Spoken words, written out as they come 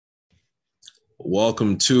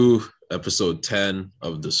Welcome to episode 10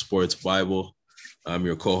 of the Sports Bible. I'm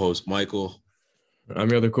your co-host, Michael. I'm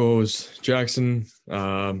your other co-host, Jackson.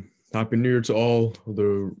 Happy New Year to all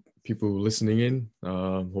the people listening in.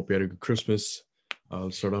 Hope you had a good Christmas.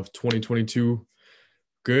 Let's start off 2022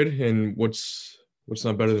 good. And what's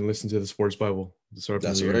not better than listening to the Sports Bible to start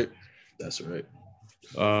from the year. That's right.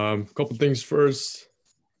 Couple things first.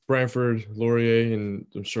 Brantford, Laurier, and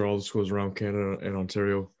I'm sure all the schools around Canada and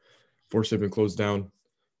Ontario, fortunately, have been closed down,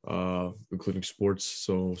 including sports.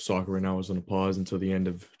 So soccer right now is on a pause until the end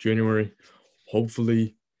of January.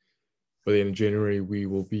 Hopefully, by the end of January, we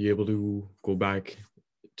will be able to go back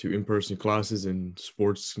to in-person classes and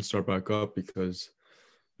sports can start back up, because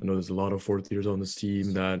I know there's a lot of fourth years on this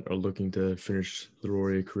team that are looking to finish the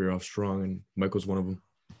Laurier career off strong, and Michael's one of them.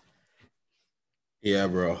 Yeah,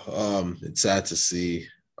 bro. It's sad to see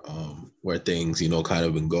where things, kind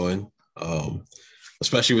of been going,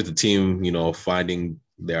 especially with the team, finding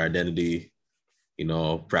their identity.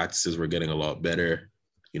 Practices were getting a lot better.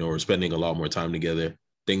 We're spending a lot more time together.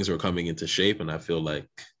 Things were coming into shape, and I feel like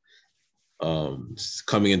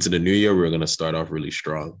coming into the new year, we're going to start off really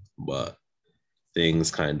strong, but things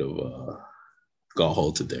kind of got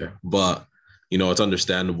halted there. But, it's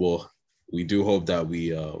understandable. We do hope that we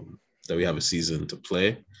have a season to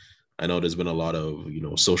play. I know there's been a lot of,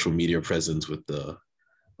 social media presence with the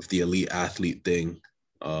elite athlete thing,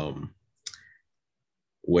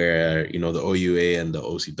 where, the OUA and the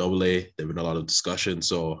OCAA, there've been a lot of discussion.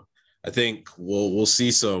 So I think we'll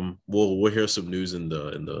see we'll hear some news in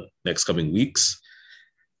the next coming weeks,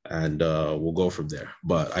 and we'll go from there.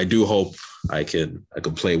 But I do hope I can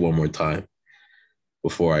play one more time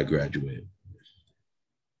before I graduate.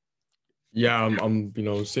 Yeah, I'm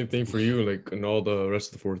same thing for you, like, and all the rest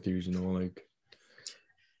of the fourth years, like,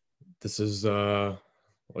 this is a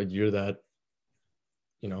year that,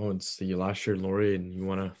 it's the last year at Laurier, and you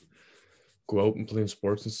want to go out and play in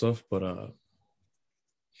sports and stuff. But,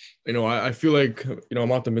 I feel like,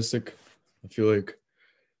 I'm optimistic. I feel like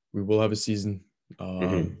we will have a season.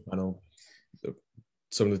 I know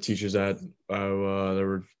some of the teachers that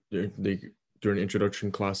were during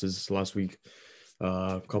introduction classes last week,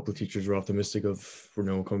 a couple of teachers were optimistic of,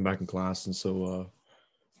 coming back in class. And so,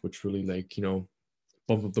 which really,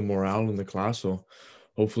 bump up the morale in the class. So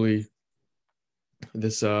hopefully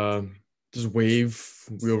this wave,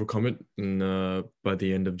 we overcome it. And by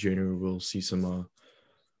the end of January, we'll see some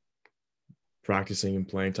practicing and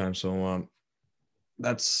playing time. So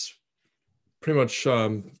that's pretty much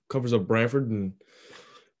covers up Brantford and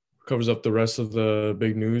covers up the rest of the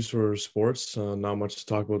big news for sports. Not much to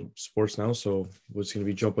talk about sports now, so we're just going to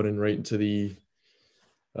be jumping in right into the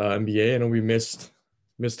NBA. I know we missed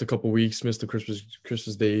a couple weeks, missed the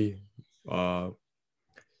Christmas Day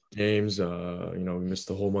games. We missed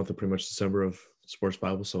the whole month of pretty much December of Sports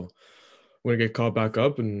Bible, so we're going to get caught back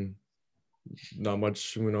up, and not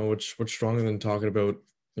much, what's stronger than talking about,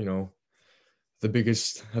 the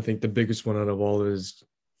biggest one out of all is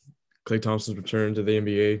Klay Thompson's return to the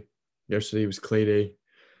NBA. Yesterday was Klay Day.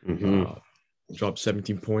 Dropped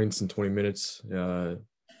 17 points in 20 minutes.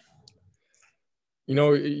 He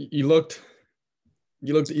looked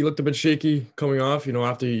a bit shaky coming off,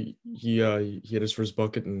 after he hit his first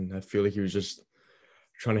bucket, and I feel like he was just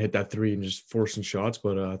trying to hit that three and just forcing shots.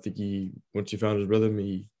 But I think once he found his rhythm,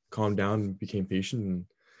 he calmed down and became patient. And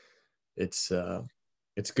it's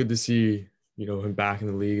good to see, him back in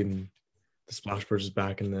the league, and the Splash Birds is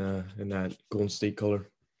back in that Golden State color.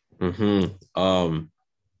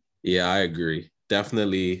 Yeah, I agree.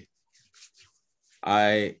 Definitely.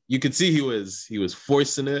 You could see he was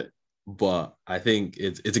forcing it, but I think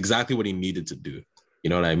it's exactly what he needed to do.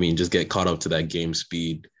 You know what I mean? Just get caught up to that game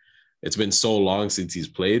speed. It's been so long since he's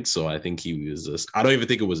played, so I think he was just, I don't even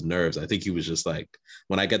think it was nerves. I think he was just like,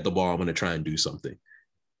 when I get the ball, I'm going to try and do something.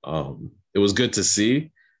 It was good to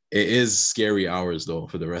see. It is scary hours, though,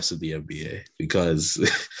 for the rest of the NBA, because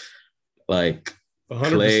like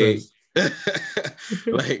 100%. Klay,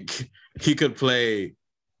 like, he could play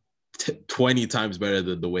 20 times better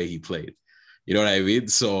than the way he played. You know what I mean?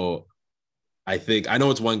 So I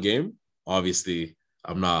know it's one game. Obviously,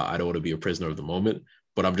 I don't want to be a prisoner of the moment,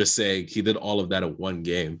 but I'm just saying he did all of that in one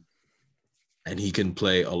game, and he can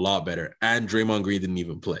play a lot better. And Draymond Green didn't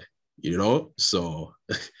even play, So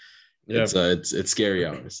yeah, it's scary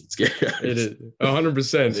hours. It's scary hours. It is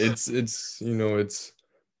 100%. It's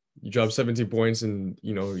you drop 17 points, and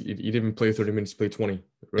you didn't even play 30 minutes, play 20.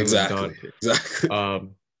 Exactly.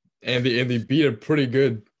 And they beat a pretty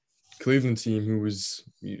good Cleveland team who was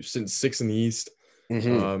sitting 6th in the East.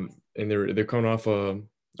 And they're coming off a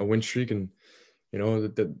win streak, and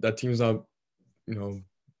that team's not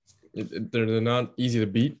they're not easy to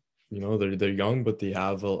beat. They're young, but they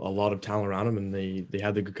have a lot of talent around them, and they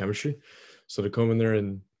have the good chemistry. So to come in there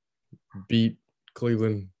and beat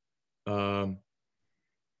Cleveland, not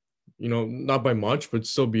by much, but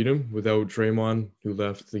still beat him without Draymond, who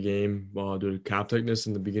left the game due to cap tightness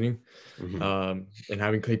in the beginning, and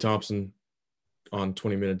having Klay Thompson on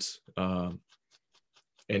 20 minutes, and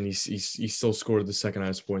he still scored the second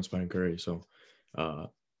highest points behind Curry. So,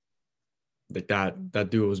 like that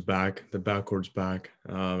duo is back, the backcourt's back,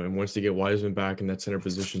 and once they get Wiseman back in that center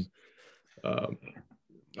position,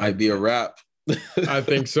 I'd be a wrap. I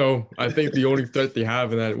think so. I think the only threat they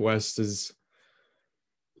have in that West is,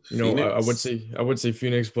 I would say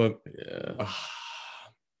Phoenix, but yeah,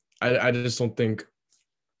 I just don't think.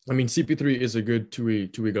 I mean, CP3 is a good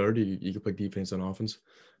two-way guard. He can play defense and offense.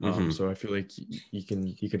 So I feel like he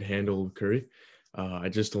can handle Curry. I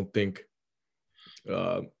just don't think,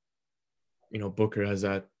 Booker has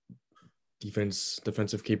that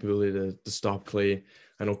defensive capability to stop Klay.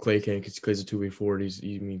 I know Klay can because Klay's a two-way forward. He's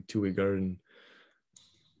two-way guard, and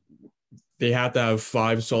they have to have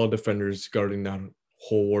 5 solid defenders guarding that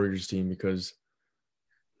whole Warriors team, because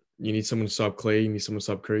you need someone to stop Klay, you need someone to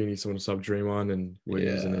stop Curry, you need someone to stop Draymond and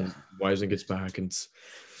Wiggins, and then Wiseman gets back, and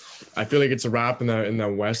I feel like it's a wrap in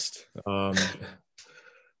that West.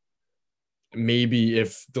 Maybe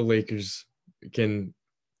if the Lakers can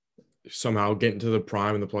somehow get into the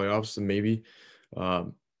prime in the playoffs, then maybe.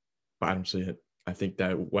 But I don't see it. I think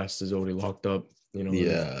that West is already locked up.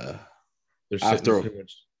 Yeah. They're sitting pretty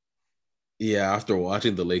much. Yeah, after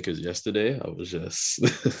watching the Lakers yesterday, I was just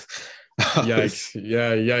yikes.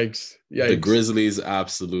 Yeah, yikes. The Grizzlies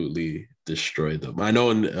absolutely destroyed them. I know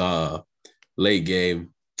in late game,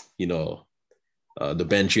 the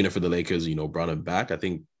bench unit for the Lakers, brought him back, I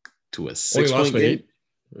think, to a 6-point game.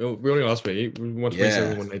 We only lost by 8. We won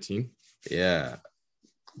 27, 119. Yeah.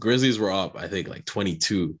 Grizzlies were up, I think, like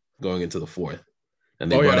 22 going into the fourth.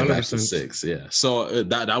 And they brought it back to 6. Yeah. So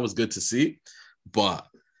that was good to see. But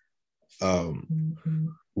I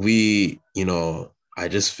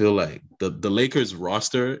just feel like the Lakers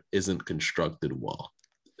roster isn't constructed well.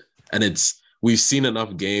 And we've seen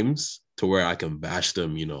enough games to where I can bash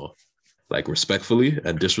them, like respectfully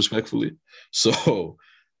and disrespectfully. So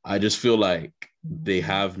I just feel like they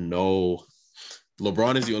have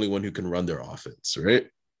LeBron is the only one who can run their offense, right?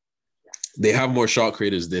 They have more shot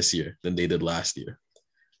creators this year than they did last year.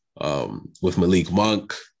 With Malik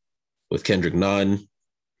Monk, with Kendrick Nunn,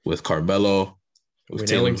 with Carmelo, with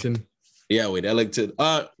Wayne Ellington. Yeah, Wayne Ellington.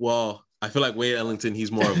 Well, I feel like Wayne Ellington,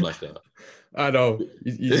 he's more of like a. I know.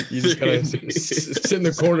 You just gotta sit in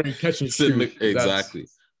the corner and catch and shoot. Exactly.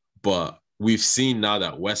 But we've seen now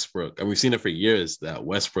that Westbrook, and we've seen it for years, that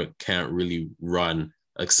Westbrook can't really run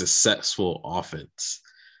a successful offense.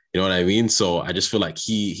 You know what I mean? So I just feel like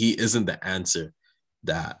he isn't the answer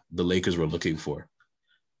that the Lakers were looking for.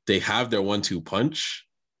 They have their 1-2 punch,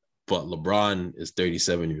 but LeBron is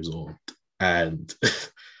 37 years old. And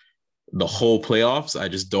the whole playoffs, I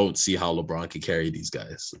just don't see how LeBron can carry these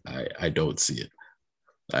guys. I don't see it.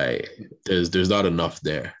 There's not enough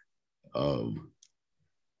there.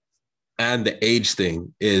 And the age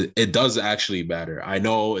thing, it does actually matter. I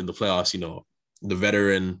know in the playoffs, the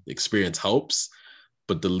veteran experience helps,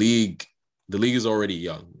 but the league is already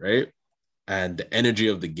young, right? And the energy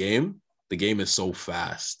of the game is so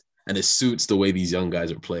fast, and it suits the way these young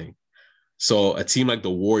guys are playing. So a team like the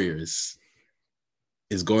Warriors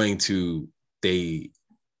is going to,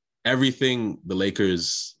 everything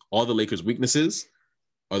all the Lakers' weaknesses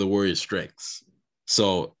are the Warriors' strengths.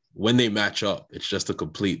 So when they match up, it's just a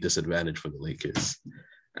complete disadvantage for the Lakers.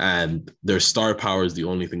 And their star power is the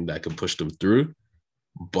only thing that can push them through.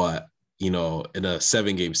 But, in a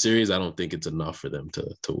 7-game series, I don't think it's enough for them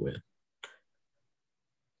to win.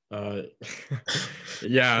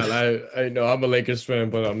 Yeah, I know I'm a Lakers fan,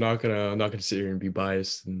 but I'm not gonna sit here and be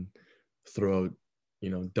biased and throw out,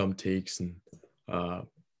 dumb takes, and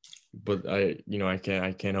but I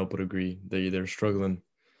can't help but agree they're struggling.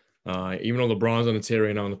 Even though LeBron's on a tear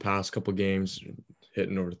right now in the past couple of games,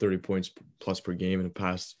 hitting over 30 points plus per game in the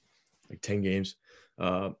past like 10 games,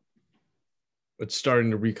 it's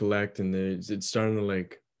starting to recollect, and it's starting to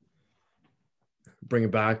like bring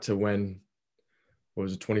it back to when. What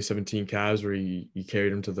was it, 2017 Cavs, where he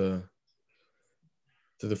carried him to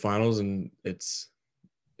the finals, and it's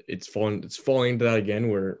falling into that again,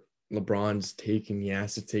 where he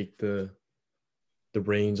has to take the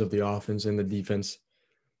reins of the offense and the defense.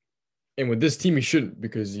 And with this team, he shouldn't,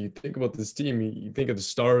 because you think about this team, you think of the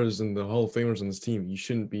stars and the Hall of Famers on this team. You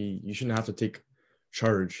shouldn't have to take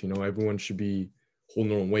charge. Everyone should be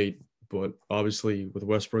holding their own weight. But obviously, with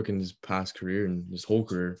Westbrook in his past career and his whole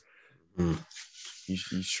career, Mm. He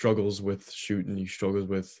struggles with shooting. He struggles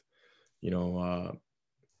with,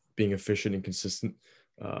 being efficient and consistent.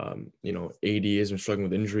 AD has been struggling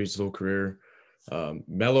with injuries his whole career.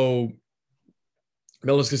 Melo's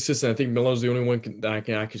consistent. I think Melo's the only one that I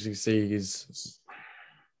can actually say is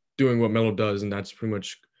doing what Melo does, and that's pretty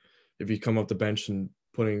much if you come off the bench and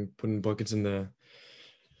putting buckets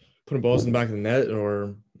putting balls in the back of the net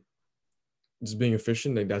or just being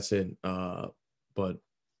efficient, like that's it. But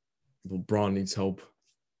LeBron needs help,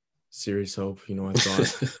 serious help.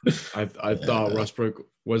 I thought Westbrook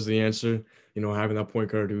was the answer. Having that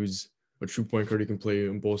point guard who's a true point guard who can play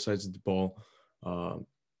on both sides of the ball,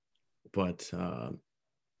 but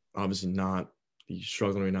obviously not. He's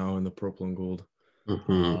struggling right now in the purple and gold.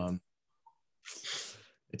 Mm-hmm.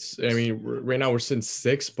 Right now we're sitting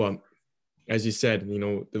 6th, but as you said,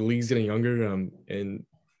 the league's getting younger, and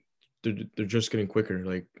they're just getting quicker.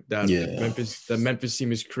 Like that Memphis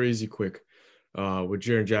team is crazy quick. With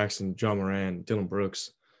Jaren Jackson, John Moran, Dylan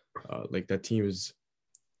Brooks, like that team is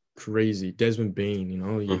crazy. Desmond Bain,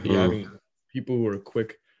 you're having people who are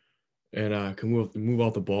quick and can move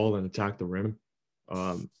off the ball and attack the rim.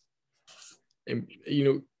 And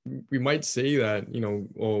we might say that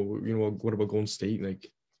what about Golden State?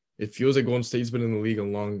 Like it feels like Golden State's been in the league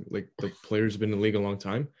the players have been in the league a long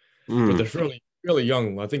time, but they're really really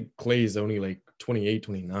young. I think Klay is only like 28,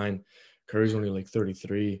 29. Curry's only like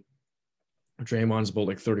 33. Draymond's about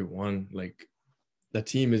like 31. Like that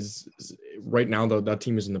team is right now though, that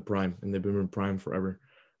team is in the prime and they've been in prime forever.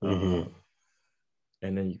 And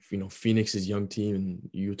then Phoenix is young team and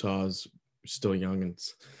Utah's still young, and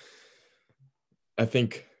I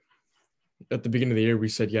think at the beginning of the year we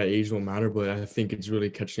said age won't matter, but I think it's really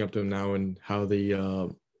catching up to them now and how they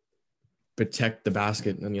protect the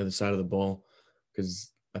basket on the other side of the ball, because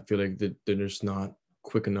I feel like they're just not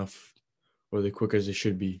quick enough, or they quick as they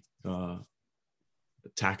should be,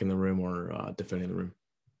 attacking the rim or defending the rim.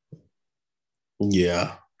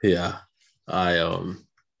 Yeah. I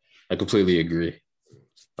completely agree.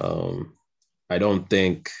 I don't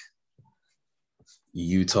think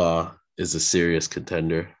Utah is a serious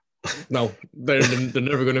contender. No, they're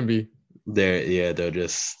never gonna be. They're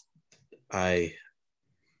just I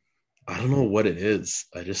don't know what it is.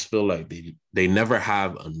 I just feel like they never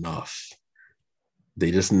have enough. They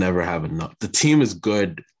just never have enough. The team is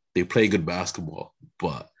good. They play good basketball,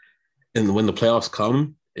 but when the playoffs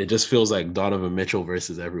come, it just feels like Donovan Mitchell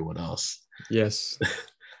versus everyone else. Yes.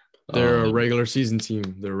 They're a regular season team.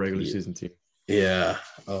 Season team. Yeah.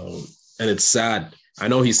 And it's sad. I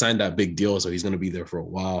know he signed that big deal, so he's going to be there for a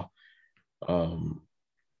while.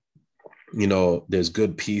 There's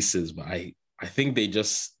good pieces, but I think they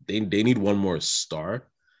need one more star.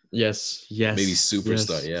 Yes. Maybe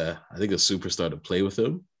superstar. Yes. Yeah. I think a superstar to play with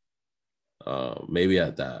him. Maybe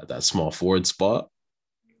at that small forward spot.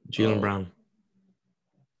 Jaylen Brown.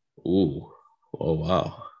 Ooh. Oh,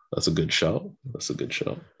 wow. That's a good shout. I was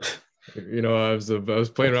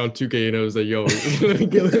playing around 2K and I was like, yo, let me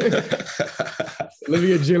get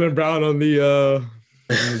Jaylen Brown on the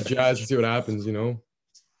Jazz and see what happens,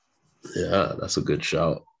 Yeah, that's a good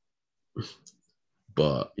shout.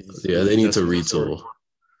 But they need to retool.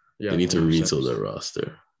 Yeah, they need to retool their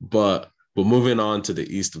roster. But moving on to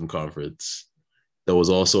the Eastern Conference, there was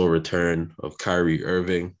also a return of Kyrie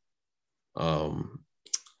Irving.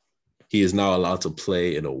 He is now allowed to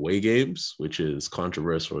play in away games, which is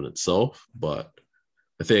controversial in itself. But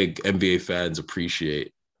I think NBA fans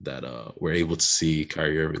appreciate that we're able to see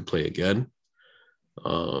Kyrie Irving play again.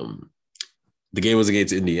 The game was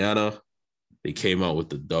against Indiana. They came out with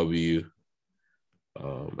the W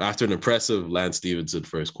after an impressive Lance Stevenson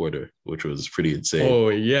first quarter, which was pretty insane. Oh,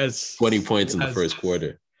 yes. 20 points in the first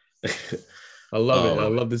quarter. I love it. I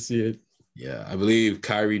love to see it. Yeah, I believe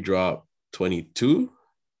Kyrie dropped 22.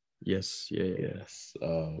 Yes. Yeah. Yes.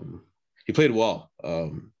 He played well.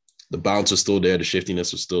 The bounce was still there. The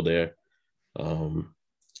shiftiness was still there.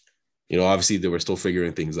 Obviously they were still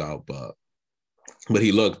figuring things out, but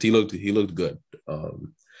he looked good.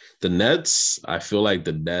 The Nets, I feel like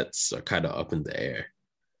the Nets are kind of up in the air.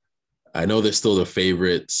 I know they're still the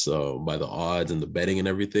favorites by the odds and the betting and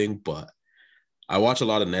everything, but I watch a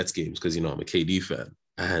lot of Nets games because, I'm a KD fan,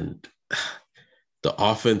 and the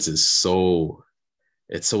offense is so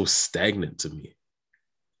stagnant to me.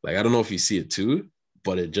 Like, I don't know if you see it too,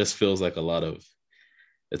 but it just feels like a lot of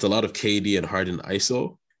KD and Harden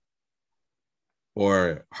ISO,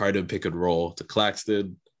 or Harden pick and roll to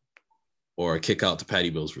Claxton, or a kick out to Patty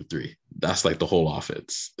Mills for 3. That's like the whole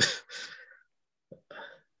offense.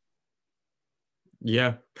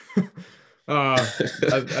 Yeah. I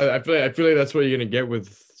feel like that's what you're gonna get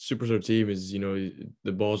with superstar team is,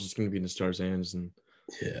 the ball's just going to be in the Stars' hands. And,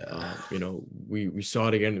 Yeah. We saw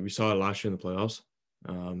it again. We saw it last year in the playoffs.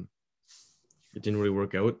 It didn't really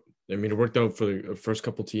work out. I mean, it worked out for the first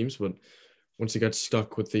couple teams, but once it got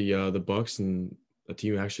stuck with the Bucks and a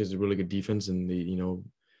team actually has a really good defense, and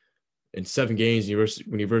in 7 games,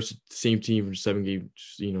 when you verse the same team for 7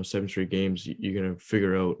 games, 7 straight games, you're gonna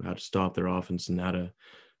figure out how to stop their offense and how to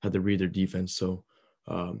read their defense. So,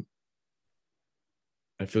 I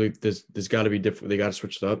feel like there's got to be different. They got to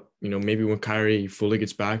switch it up. Maybe when Kyrie fully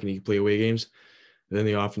gets back and he can play away games, then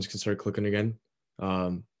the offense can start clicking again.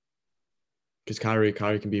 Because Kyrie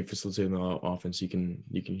can be a facilitator in the offense. He can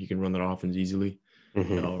run that offense easily.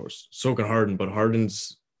 Mm-hmm. So can Harden, but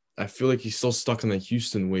Harden's, I feel like he's still stuck in that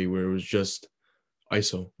Houston way where it was just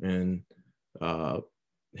ISO and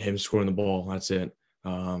him scoring the ball. That's it.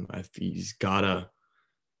 He's gotta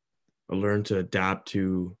learn to adapt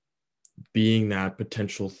to being that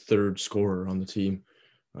potential third scorer on the team.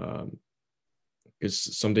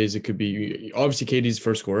 Because some days it could be, obviously KD's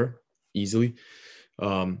first scorer easily.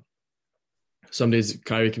 Some days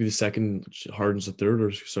Kyrie could be the second, Harden's the third,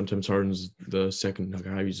 or sometimes Harden's the second,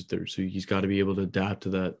 Kyrie's the third. So he's got to be able to adapt to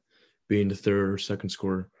that, being the third or second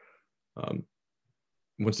scorer.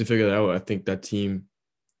 Once they figure that out, I think that team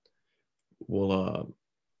will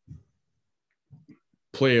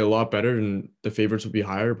play a lot better, and the favorites will be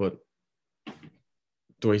higher. But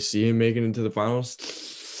do I see him making it into the finals?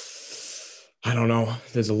 I don't know.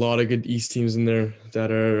 There's a lot of good East teams in there that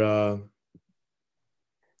are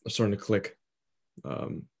starting to click.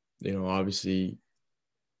 Obviously,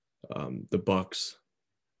 the Bucks.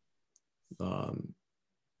 I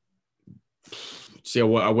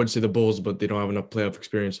would say the Bulls, but they don't have enough playoff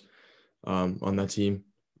experience on that team.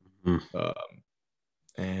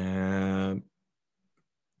 Mm-hmm. And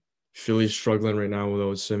Philly's struggling right now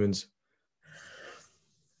without Simmons.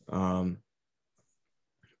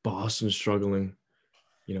 Boston's struggling.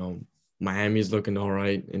 Miami's looking all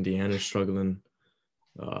right. Indiana's struggling.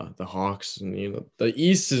 The Hawks, and the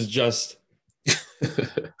East is just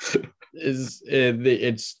it's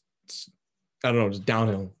I don't know, it's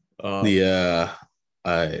downhill. Yeah,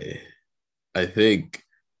 I think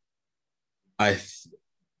I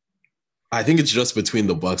think it's just between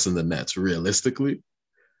the Bucks and the Nets, realistically.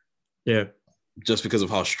 Yeah, just because of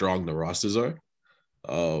how strong the rosters are.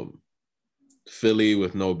 Philly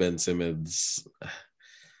with no Ben Simmons,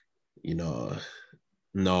 no.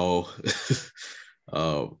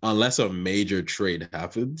 Unless a major trade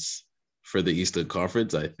happens for the Eastern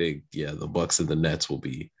Conference, I think, the Bucks and the Nets will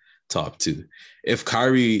be top 2. If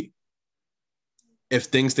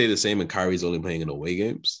things stay the same and Kyrie's only playing in away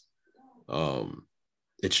games,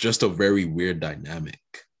 it's just a very weird dynamic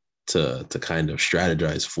to kind of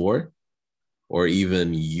strategize for, or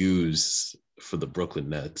even use for the Brooklyn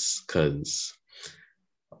Nets, because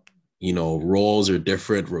roles are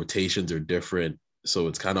different, rotations are different, so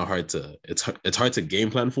it's kind of hard to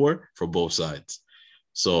game plan for both sides.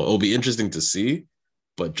 So it'll be interesting to see,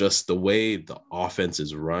 but just the way the offense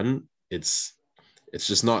is run, it's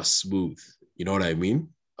just not smooth. You know what I mean?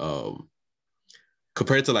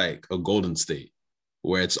 Compared to like a Golden State,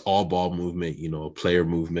 where it's all ball movement, player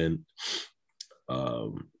movement.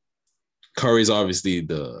 Curry's obviously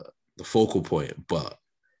the focal point, but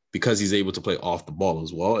because he's able to play off the ball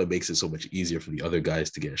as well, it makes it so much easier for the other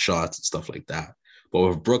guys to get shots and stuff like that. But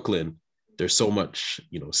with Brooklyn, there's so much,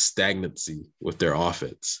 stagnancy with their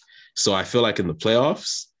offense. So I feel like in the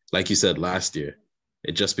playoffs, like you said last year,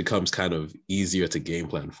 it just becomes kind of easier to game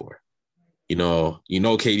plan for.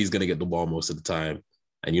 KD's going to get the ball most of the time,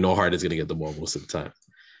 and Harden's going to get the ball most of the time.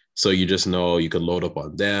 So you just know you can load up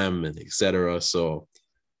on them and etc. So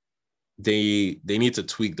they need to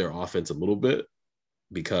tweak their offense a little bit,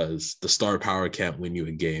 because the star power can't win you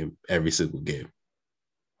a game every single game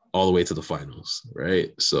all the way to the finals,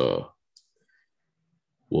 right? So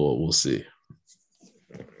we'll see.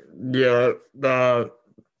 Yeah, the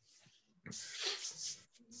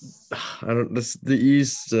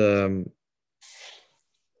East. I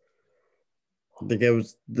think I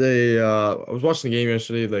was watching the game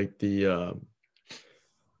yesterday, like the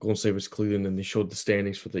Golden State was Cleveland, and they showed the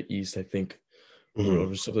standings for the East, I think,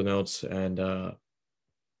 or something else. And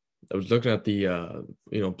I was looking at the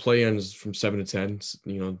play-ins from 7 to 10.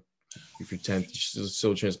 If you're 10th, there's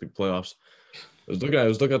still a chance to make playoffs. I was looking at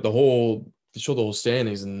they showed the whole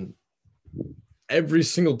standings, and every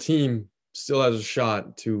single team still has a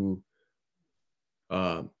shot to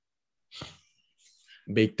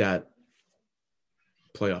make that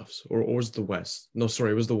playoffs. Or was it the West? No,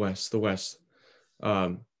 sorry, it was the West. The West.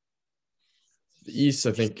 The East,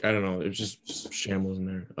 I think, I don't know. It was just shambles in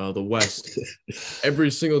there. The West, every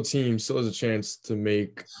single team still has a chance to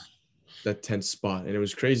make that 10th spot. And it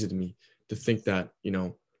was crazy to me to think that,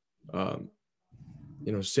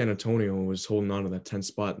 San Antonio was holding on to that 10th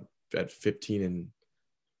spot at 15 and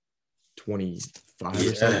 25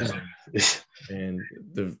 or something. And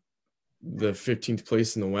the 15th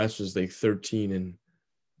place in the West was like 13 and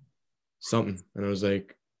something. And I was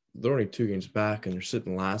like, they're only 2 games back and they're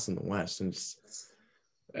sitting last in the West. And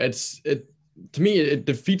to me, it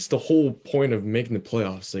defeats the whole point of making the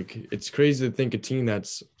playoffs. Like, it's crazy to think a team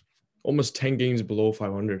that's almost 10 games below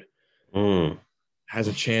 500 has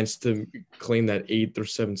a chance to claim that 8th or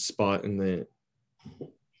 7th spot in the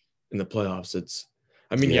playoffs.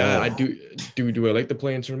 I do I like the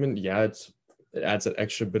play-in tournament? Yeah, it adds that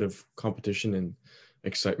extra bit of competition and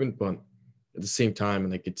excitement, but at the same time,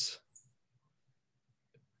 like,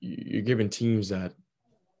 you're giving teams that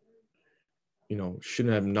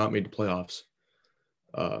shouldn't have not made the playoffs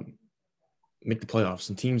make the playoffs,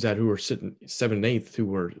 and teams who are sitting 7th and 8th who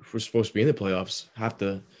were supposed to be in the playoffs have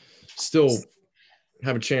to still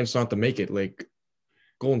have a chance not to make it. Like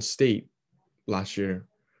Golden State last year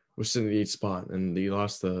was sitting in the 8th spot, and they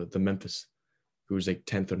lost to Memphis, who was like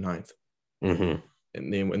 10th or 9th, and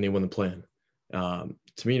they won the play-in.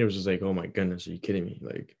 To me, it was just like, oh my goodness, are you kidding me?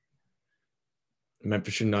 Like,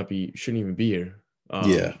 Memphis shouldn't even be here.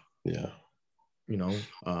 Yeah.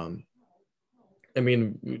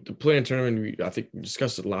 The play-in tournament, I think we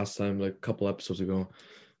discussed it last time, like a couple episodes ago,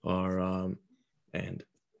 and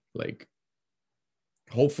like,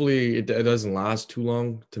 hopefully it doesn't last too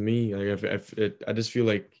long. To me, like, I just feel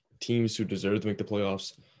like teams who deserve to make the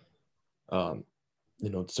playoffs,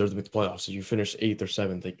 deserve to make the playoffs. So you finish 8th or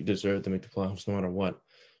 7th, like, you deserve to make the playoffs no matter what.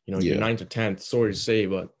 You're 9th or 10th. Sorry to say,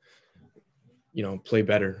 but play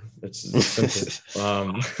better. That's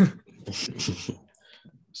simple.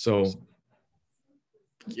 So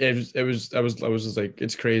I was just like,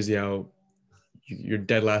 it's crazy how you're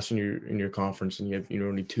dead last in your conference, and you have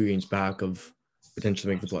only 2 games back of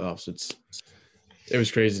potentially make the playoffs. It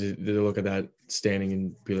was crazy to look at that standing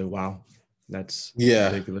and be like, wow, that's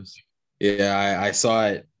ridiculous. Yeah, I saw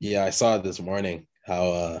it. Yeah, I saw it this morning.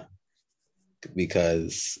 How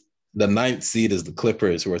because the 9th seed is the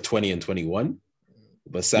Clippers, who are 20 and 21,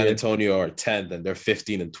 but San Antonio are 10th and they're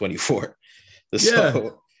 15 and 24.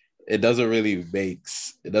 So it doesn't really make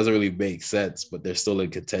sense, but they're still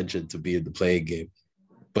in contention to be in the play-in game.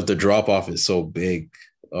 But the drop off is so big.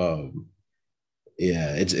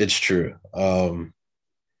 It's true.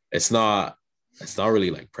 It's not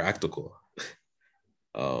really like practical.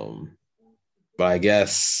 But I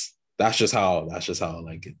guess that's just how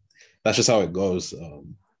it goes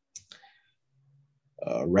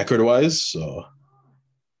record wise. So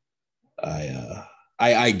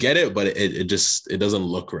I get it, but it doesn't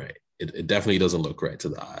look right. It definitely doesn't look right to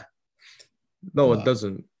the eye. No, it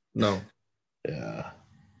doesn't. No. Yeah.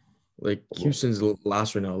 Like, Houston's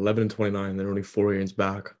last right now, 11 and 29. They're only 4 games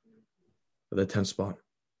back for the 10th spot.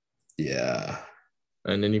 Yeah.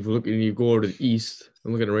 And then if you look and you go over to the East,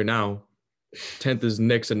 I'm looking at it right now. 10th is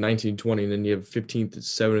Knicks at 19-20, and then you have 15th at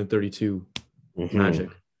 7 and 32. Magic.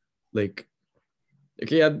 Like,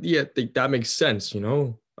 okay, that makes sense, if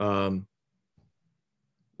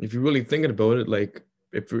you're really thinking about it, like,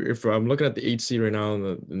 if I'm looking at the 8th seed right now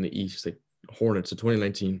in the East, like Hornets of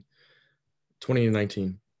 2019,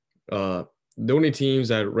 2019, the only teams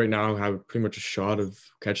that right now have pretty much a shot of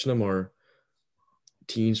catching them are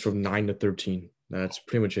teams from 9 to 13. That's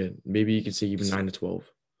pretty much it. Maybe you can say even 9 to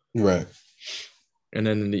 12. Right. And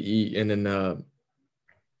then in the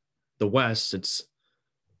West, it's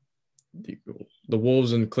the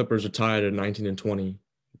Wolves and Clippers are tied at 19 and 20,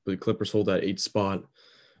 but the Clippers hold that 8th spot.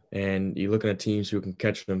 And you're looking at teams who can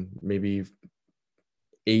catch them, maybe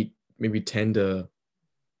 8, maybe 10 to,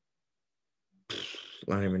 I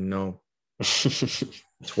don't even know,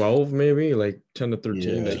 12 maybe, like 10 to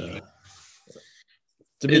 13. Yeah. Like,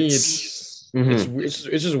 to me, it's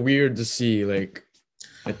just weird to see like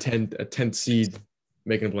a 10th seed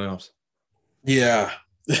making the playoffs. Yeah.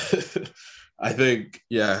 I think,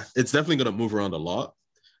 it's definitely going to move around a lot.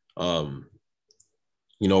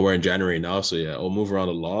 We're in January now, so it'll move around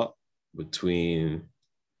a lot between,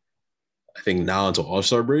 I think, now until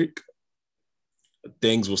All-Star break.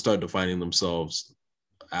 Things will start defining themselves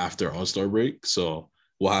after All-Star break, so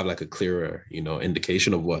we'll have like a clearer,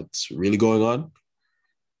 indication of what's really going on.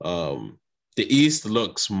 The East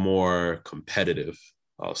looks more competitive,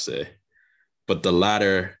 I'll say, but the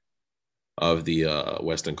latter of the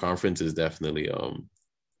Western Conference is definitely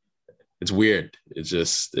it's weird.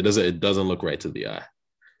 It doesn't look right to the eye.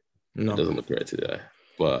 No. It doesn't look right to the eye.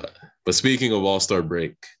 But speaking of All-Star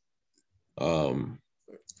break, um,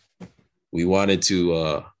 we wanted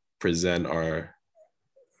to present our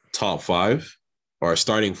top five, or our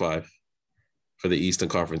starting five for the Eastern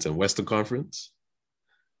Conference and Western Conference.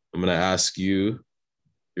 I'm going to ask you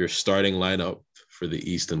your starting lineup for the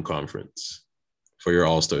Eastern Conference for your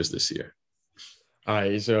All-Stars this year. All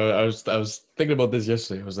right, so I was thinking about this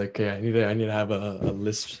yesterday. I was like, okay, I need to have a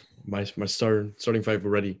list, my starting five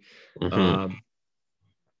already. Mm-hmm.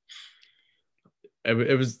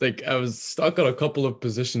 It was like I was stuck on a couple of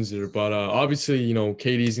positions here, but obviously,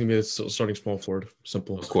 KD's gonna be the starting small forward.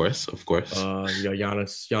 Simple. Of course. You got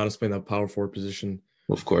Giannis playing that power forward position.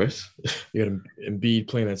 Of course. You got Embiid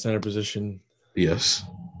playing that center position. Yes.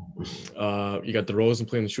 You got DeRozan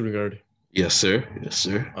playing the shooting guard. Yes, sir. Yes,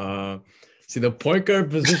 sir. See, the point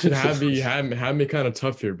guard position had me kind of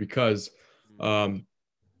tough here because, Trae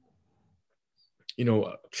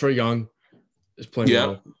Young is playing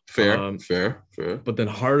well. Fair. But then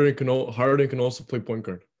Harden can also play point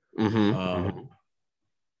guard. Mm-hmm.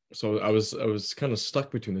 So I was kind of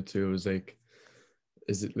stuck between the two. It was like,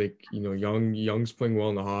 is it like Young's playing well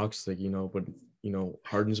in the Hawks, but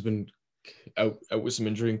Harden's been out with some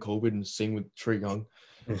injury and COVID, and same with Trae Young.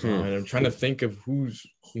 Mm-hmm. And I'm trying to think of who's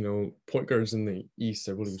point guards in the East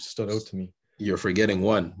that really stood out to me. You're forgetting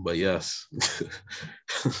one, but yes.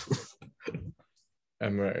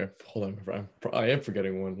 Hold on, I am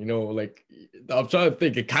forgetting one. I'm trying to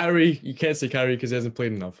think of Kyrie. You can't say Kyrie because he hasn't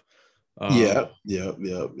played enough. Yep.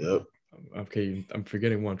 Okay, I'm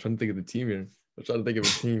forgetting one. I'm trying to think of the team here. I'm trying to think of a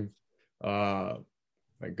team.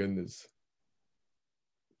 My goodness.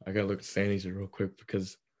 I gotta look at standings here real quick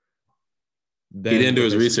because he didn't do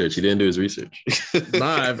his research.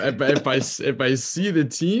 Nah, if I see the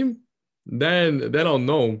team, then I'll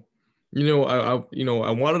know.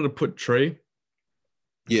 I wanted to put Trae.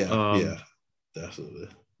 Yeah, definitely.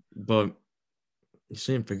 But you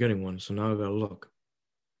see, I'm forgetting one, so now I gotta look.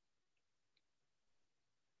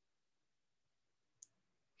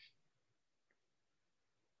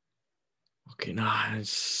 Okay, nah,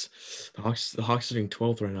 it's the Hawks. The Hawks sitting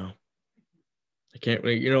 12th right now. I can't,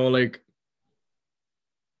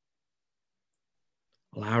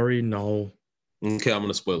 Laurier, no. Okay, I'm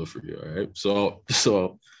gonna spoil it for you. All right. So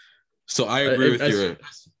I agree with your.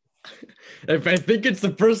 If I think it's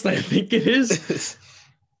the person I think it is,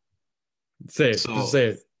 say it. Just say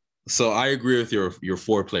it. So I agree with your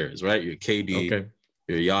four players, right? Your KD, okay.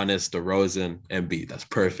 Your Giannis, DeRozan, Embiid. That's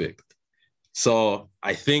perfect. So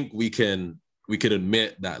I think we can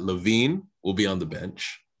admit that Levine will be on the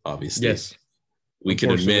bench. Obviously, yes. We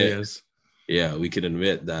can admit, yes. Yeah, we can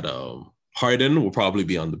admit that Harden will probably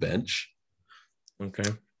be on the bench. Okay.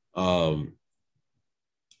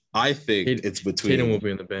 I think it's between Tatum will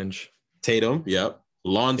be on the bench. Tatum, yep.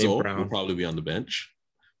 Lonzo will probably be on the bench.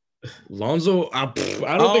 Lonzo, I don't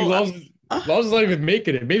think Lonzo's not even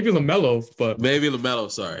making it. Maybe LaMelo, but maybe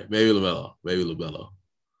LaMelo. Sorry, maybe LaMelo.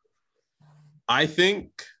 I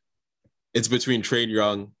think it's between Trae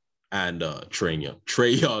Young and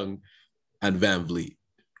Trae Young and Van Vliet.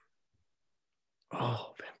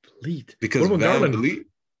 Oh, Van Vliet. Because what about Van Vliet?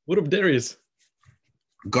 What up, Darius?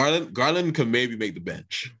 Garland could maybe make the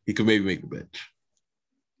bench. He could maybe make the bench.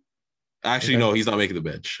 Actually, no, he's not making the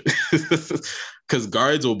bench. Because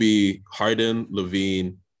guards will be Harden,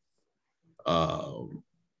 Levine, Trae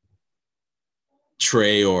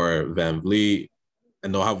or Van Vliet,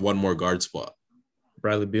 and they'll have one more guard spot.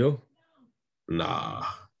 Bradley Beal? Nah.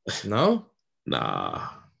 No? Nah.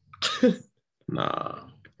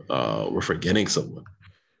 We're forgetting someone.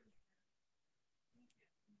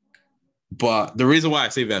 But the reason why I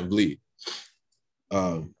say Van Vliet,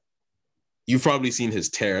 you've probably seen his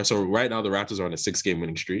tear. So right now the Raptors are on a 6-game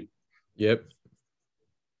winning streak. Yep.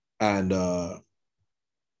 And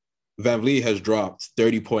Van Vliet has dropped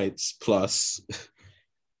 30 points plus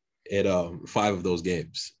in 4 of those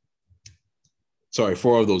games.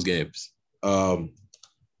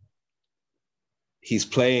 He's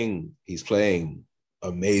playing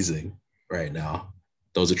amazing right now.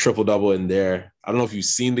 There was a triple-double in there. I don't know if you've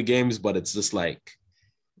seen the games, but it's just like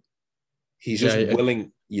he's just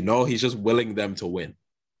willing, he's just willing them to win.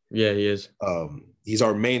 Yeah, he is. He's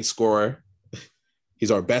our main scorer.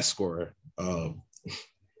 He's our best scorer.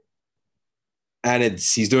 And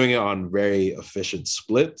he's doing it on very efficient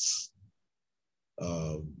splits.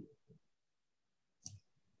 But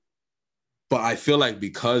I feel like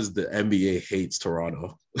because the NBA hates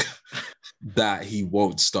Toronto, that he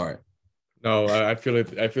won't start. No, I feel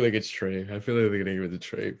like it's Trae. I feel like they're gonna give it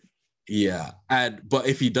to Trae. Yeah, but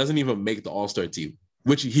if he doesn't even make the All-Star team,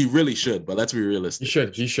 which he really should, but let's be realistic.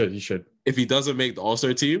 He should. If he doesn't make the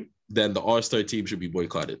All-Star team, then the All-Star team should be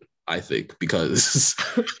boycotted, I think, because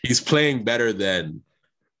he's playing better than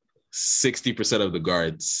 60% of the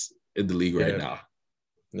guards in the league right now.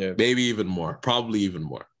 Yeah. Maybe even more, probably even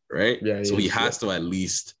more, right? Yeah. So he has to at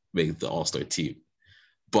least make the All-Star team.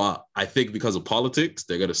 But I think because of politics,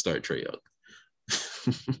 they're going to start Trae Young.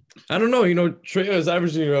 I don't know. Trae Young is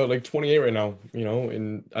averaging like 28 right now,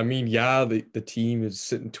 and I mean, the team is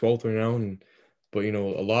sitting 12th right now, but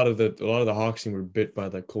a lot of the Hawks team were bit by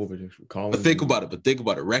that COVID. But think about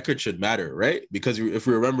it. Record should matter, right? Because if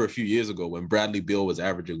we remember a few years ago when Bradley Beal was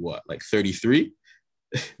averaging what, like 33?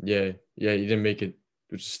 Yeah, he didn't make it,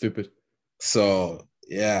 which is stupid. So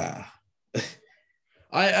yeah.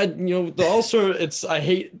 I the All-Star, I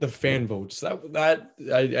hate the fan votes. I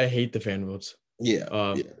hate the fan votes.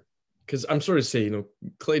 Yeah. Because I'm sorry to say,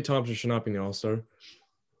 Klay Thompson should not be in the All-Star.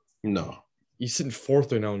 No. He's sitting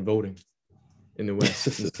 4th right now in voting in the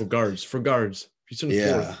West for guards. He's sitting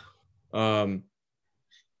 4th. I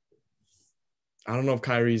don't know if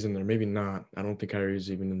Kyrie's in there. Maybe not. I don't think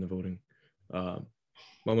Kyrie's even in the voting. I'm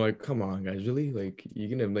like, come on, guys, really? Like, you're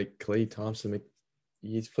gonna make Klay Thompson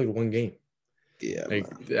he's played one game.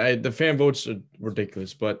 Yeah, the fan votes are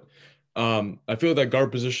ridiculous, but I feel that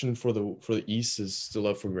guard position for the East is still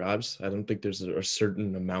up for grabs. I don't think there's a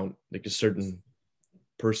certain amount, like a certain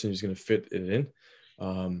person who's going to fit it in.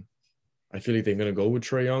 I feel like they're going to go with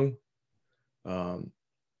Trae Young.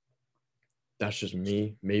 That's just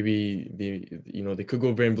me. Maybe they could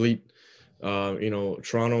go Van Vliet.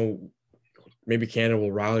 Toronto, maybe Canada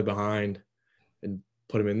will rally behind and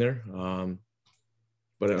put him in there.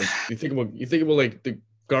 But you think about like the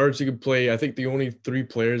guards you could play. I think the only 3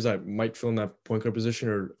 players that might fill in that point guard position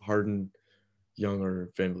are Harden, Young,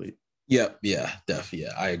 or Van Vliet. Yeah, definitely.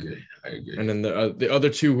 Yeah, I agree. And then the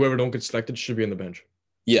other 2, whoever don't get selected, should be on the bench.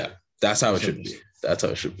 Yeah, that's how it should be.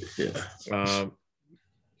 Yeah.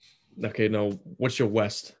 Okay, now what's your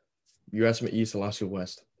West? You asked me East, I'll ask you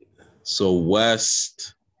West. So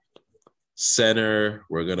West center,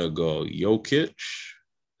 we're gonna go Jokic.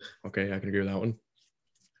 Okay, I can agree with that one.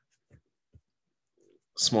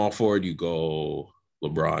 Small forward, you go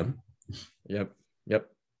LeBron. Yep.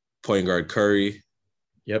 Point guard, Curry.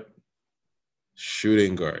 Yep.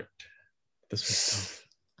 Shooting guard. This was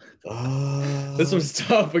tough. This was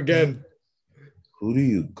tough again. Who do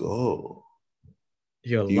you go?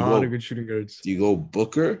 You got a lot of good shooting guards. Do you go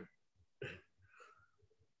Booker?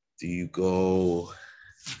 Do you go...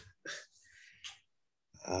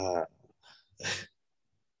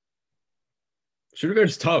 Shooting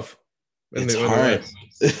guard's tough. It's hard.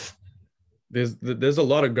 There's a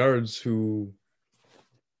lot of guards who.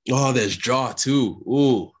 Oh, there's Ja too.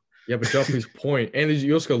 Ooh. Yeah, but Ja plays point, and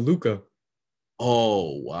you also got Luka.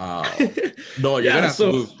 Oh wow. No, you're gonna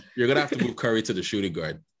have to move Curry to the shooting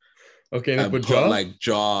guard. Okay, and but put like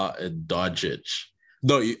Ja and Doncic.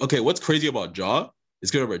 No, okay. What's crazy about Ja is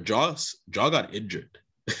because remember Ja got injured.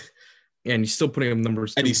 Yeah, and he's still putting up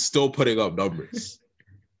numbers. And he's still putting up numbers.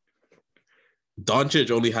 Doncic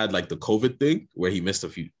only had like the COVID thing where he missed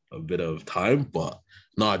a bit of time, but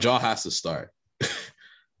no, Ja has to start.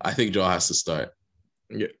 I think Ja has to start.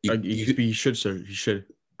 Yeah, he should, sir. He should.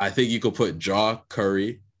 I think you could put Ja,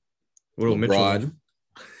 Curry, LeBron.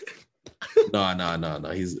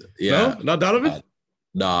 No. He's no, not Donovan.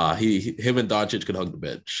 Nah, him and Doncic could hug the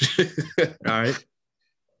bench. All right.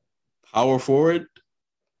 Power forward.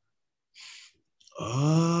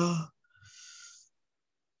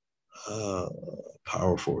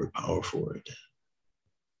 Power forward.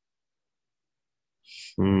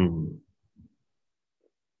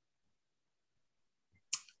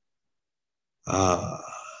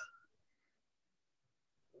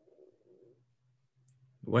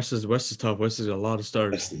 West is tough. West is a lot of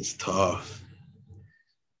stars. West is tough.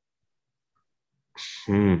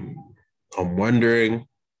 I'm wondering.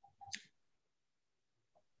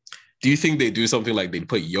 Do you think they do something like they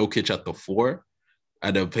put Jokic at the 4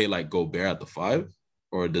 and then play like Gobert at the 5?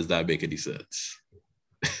 Or does that make any sense?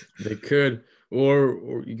 They could.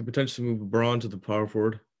 Or you could potentially move LeBron to the power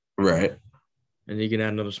forward. Right. And you can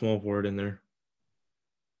add another small forward in there.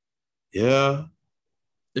 Yeah.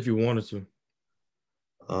 If you wanted to.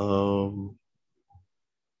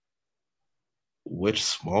 Which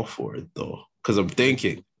small forward though? Because I'm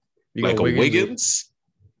thinking you like a Wiggins.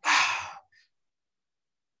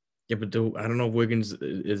 Yeah, but I don't know if Wiggins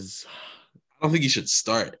is. I don't think he should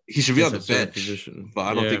start. He should be on the bench, position. But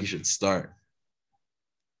I don't think he should start.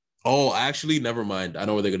 Oh, actually, never mind. I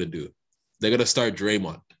know what they're gonna do. They're gonna start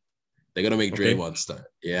Draymond. They're gonna make Draymond start.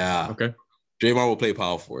 Yeah. Okay. Draymond will play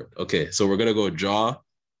power forward. Okay, so we're gonna go Ja,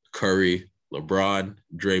 Curry, LeBron,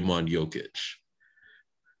 Draymond, Jokic.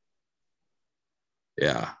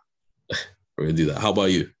 Yeah. We're gonna do that. How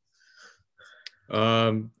about you?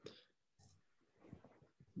 Um,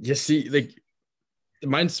 you see, like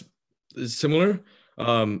mine's is similar.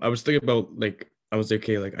 I was thinking about like I was like,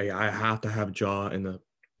 okay, like I have to have Jaw in the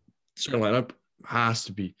starting lineup. Has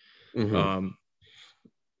to be. Mm-hmm.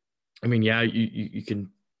 I mean, yeah, you can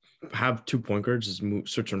have 2 point guards just move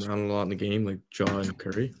switching around a lot in the game, like Jaw and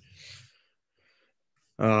Curry.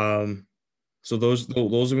 So those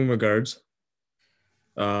are my guards.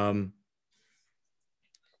 Um,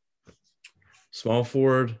 Small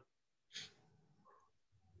forward.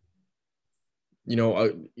 I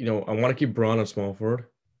want to keep Braun on small forward,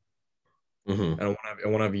 Mm-hmm. and I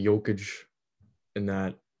want to have Jokic in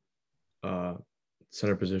that uh,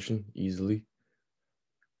 center position easily.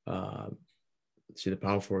 Uh, See the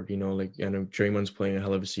power forward, like I know Draymond's playing a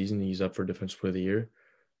hell of a season. He's up for Defensive Player of the Year,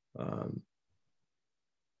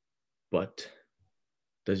 but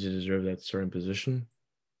does he deserve that starting position?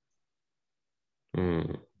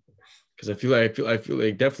 Mm. Because I feel like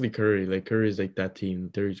definitely Curry. Like Curry's like that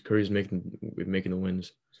team. Curry's making the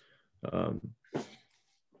wins.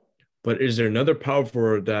 But is there another power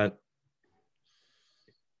forward that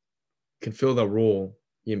can fill that role?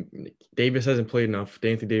 Davis hasn't played enough.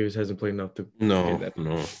 Anthony Davis hasn't played enough to No,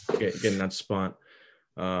 no. get in that spot.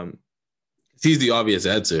 He's the obvious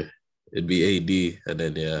answer. It'd be AD, and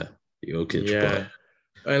then Jokic. Yeah,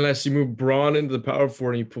 But unless you move Braun into the power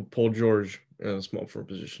forward and you put Paul George in a small forward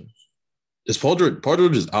position. is Paul George? Paul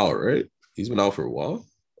George is out, right? He's been out for a while,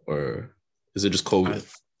 or is it just COVID?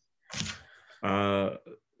 I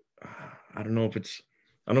don't know if it's.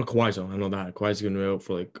 I know Kawhi's out. I know that Kawhi's going to be out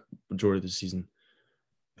for like majority of the season.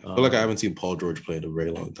 I feel like I haven't seen Paul George play in a very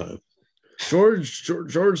long time. George,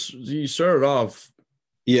 he started off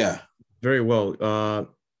Yeah. very well.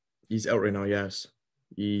 He's out right now. Yes,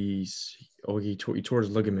 he tore his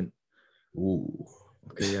ligament. Ooh.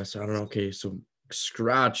 Okay, yes, I don't know. Okay, so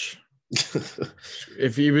scratch.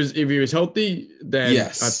 If he was healthy, then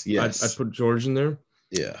yes. I'd put George in there.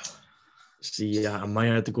 Yeah. See, yeah, I might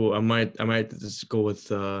have to go. I might just go with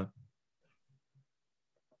Draymond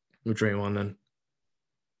then.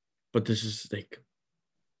 But this is like,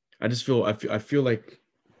 I feel like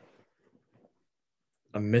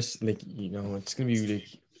I miss like it's gonna be like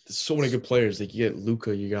there's so many good players. Like you get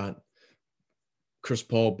Luka, you got Chris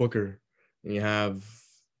Paul, Booker, and you have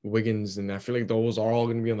Wiggins, and I feel like those are all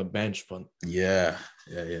gonna be on the bench. But yeah.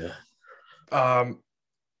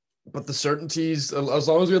 But the certainties, as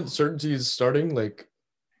long as we have the certainties starting, like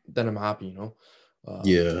then I'm happy,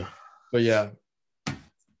 Yeah. But yeah,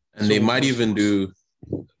 and they might even do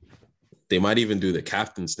the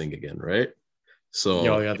captain's thing again, right? So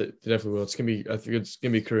yeah, they definitely will. I think it's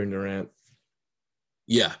gonna be Curry and Durant.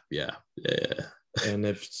 Yeah. And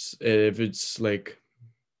if it's like,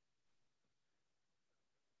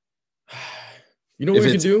 what we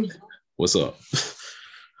could do? What's up?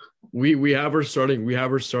 We have our starting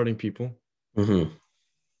people. Mm-hmm.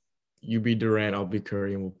 You be Durant, I'll be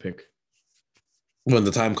Curry, and we'll pick. When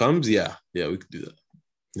the time comes, yeah, we could do that.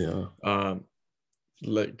 Yeah.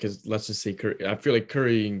 Because let's just say Curry. I feel like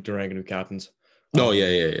Curry and Durant gonna be captains. Yeah.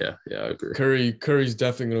 I agree. Curry's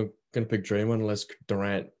definitely gonna pick Draymond unless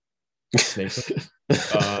Durant snakes him.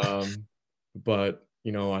 But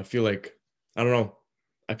I feel like I don't know.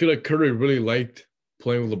 I feel like Curry really liked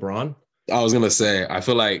playing with LeBron. I was gonna say I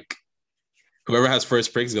feel like whoever has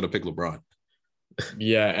first pick is gonna pick LeBron.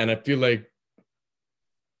 Yeah, and I feel like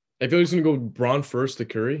he's gonna go LeBron first to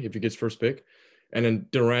Curry if he gets first pick, and then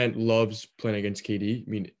Durant loves playing against KD. I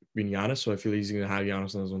mean Giannis, so I feel like he's gonna have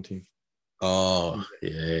Giannis on his own team. Oh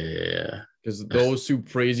yeah. Because those two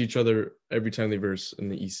praise each other every time they verse in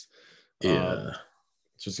the East. Yeah.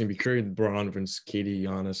 So it's gonna be Curry, LeBron versus KD,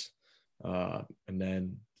 Giannis, and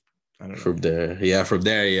then I don't know. From there, yeah.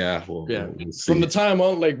 We'll from the time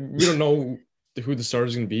on, like we don't know who the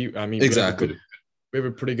starters gonna be. I mean, exactly. We have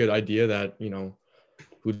a pretty good idea that who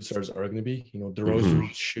the starters are gonna be. DeRozan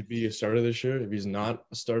should be a starter this year. If he's not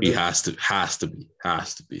a starter, he has to be.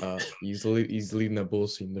 He's leading that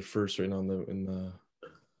Bulls team. They're first right now and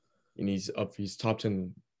he's up. He's top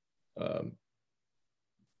 10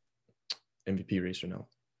 MVP race right now.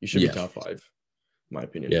 He should be top 5, in my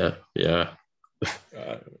opinion. Yeah.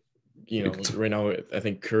 Right now I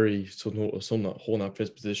think Curry still not holding up his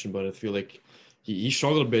position, but I feel like he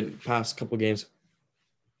struggled a bit past couple of games,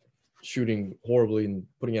 shooting horribly and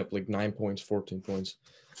putting up like 9 points, 14 points.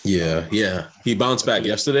 Yeah. He bounced back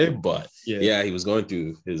yesterday, but he was going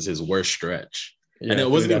through his worst stretch. And it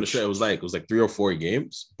wasn't even a stretch. It was like 3 or 4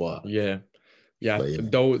 games, but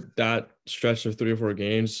though that stretch of 3 or 4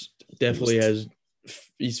 games definitely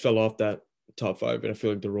he's fell off that top 5, and I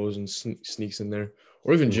feel like DeRozan sneaks in there,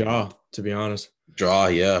 or even Ja, to be honest. Draw,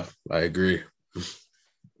 yeah, I agree.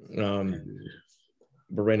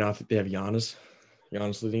 But right now, I think they have Giannis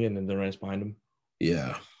leading it, and then the rest behind him.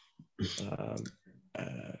 Yeah. Um,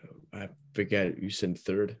 I forget you said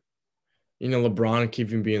third. LeBron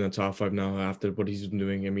keeping being in the top 5 now after what he's been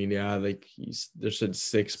doing. I mean, yeah, like they said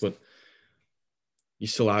 6, but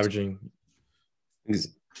he's still averaging. He's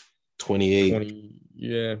 28. 20.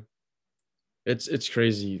 Yeah, it's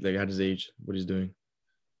crazy. Like at his age, what he's doing.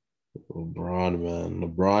 LeBron, man.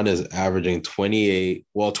 LeBron is averaging 28,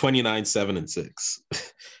 29, 7, and 6.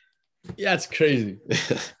 Yeah, it's crazy.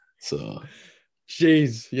 So,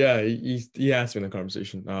 jeez, yeah, he has to be in the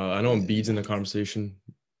conversation. I know Embiid's in the conversation.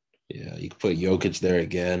 Yeah, you could put Jokic there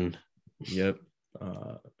again. Yep.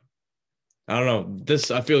 I don't know.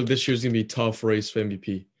 I feel like this year's gonna be a tough race for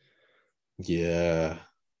MVP. Yeah.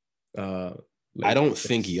 I don't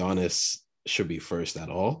think Giannis should be first at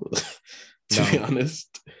all, to be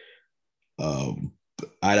honest.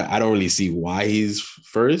 I don't really see why he's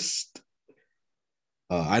first.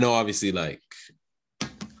 I know, obviously, like,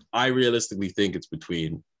 I realistically think it's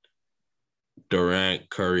between Durant,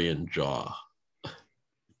 Curry, and Ja.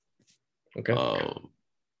 Okay.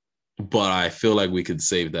 But I feel like we could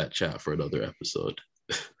save that chat for another episode.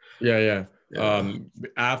 Yeah.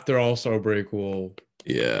 After All-Star break, we'll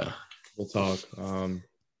talk.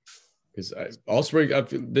 Because All-Star break, I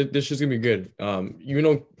feel this is gonna be good. Even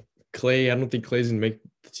though Klay, I don't think Klay's gonna make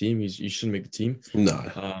the team. He shouldn't make the team. No.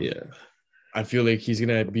 I feel like he's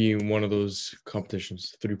gonna be in one of those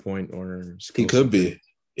competitions, 3-point or. He could be.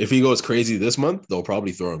 If he goes crazy this month, they'll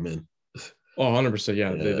probably throw him in. Oh, 100%.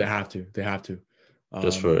 Yeah. They have to. They have to.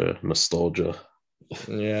 Just for nostalgia.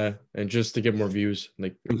 Yeah, and just to get more views,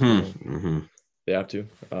 like they have to.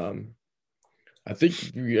 I think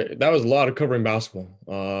that was a lot of covering basketball.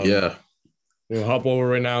 We'll hop over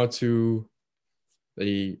right now to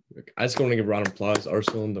I just want to give a round of applause.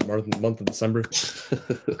 Arsenal in the month of December,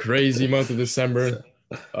 crazy month of December.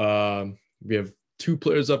 We have 2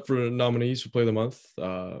 players up for nominees for Play of the Month: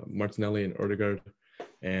 Martinelli and Odegaard,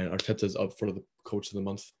 and Arteta's up for the Coach of the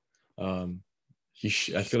Month.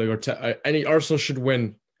 I feel like any Arsenal should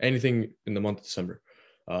win anything in the month of December.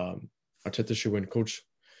 Arteta should win Coach.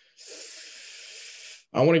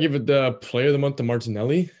 I want to give it the Player of the Month to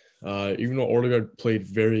Martinelli. Even though Odegaard played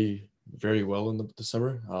very, very well in the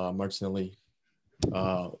December, Martinelli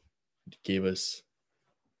gave us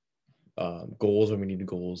goals when we needed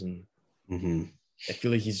goals, and I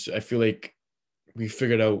feel like we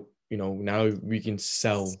figured out. Now we can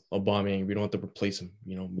sell Aubameyang. We don't have to replace him.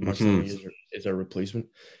 Martinelli is our replacement.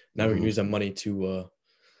 Now we can use that money to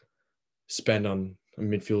spend on a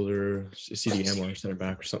midfielder, a CDM, or a center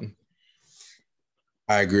back or something.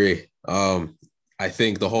 I agree. I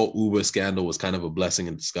think the whole Uber scandal was kind of a blessing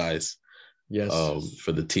in disguise. Yes.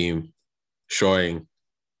 For the team, showing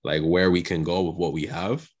like where we can go with what we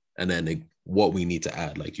have, and then what we need to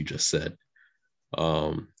add, like you just said.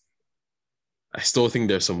 I still think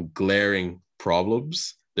there's some glaring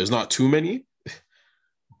problems. There's not too many,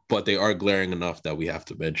 but they are glaring enough that we have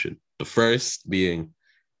to mention. The first being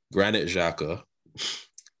Granit Xhaka.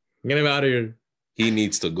 Get him out of here. He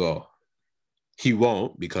needs to go. He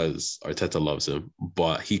won't because Arteta loves him,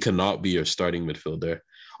 but he cannot be your starting midfielder.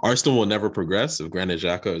 Arsenal will never progress if Granit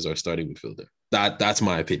Xhaka is our starting midfielder. That's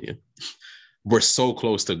my opinion. We're so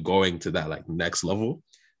close to going to that like next level.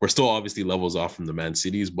 We're still obviously levels off from the Man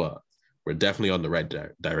Cities, but we're definitely on the right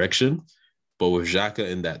direction. But with Xhaka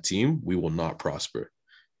in that team, we will not prosper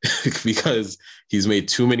because he's made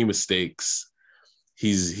too many mistakes.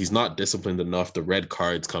 He's not disciplined enough. The red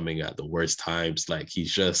cards coming at the worst times. Like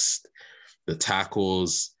he's just the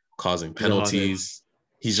tackles causing penalties.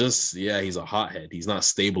 He's a hothead. He's not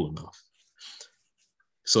stable enough.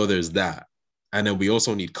 So there's that. And then we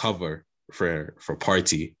also need cover for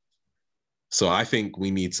Partey. So I think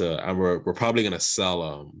we need to, and we're probably gonna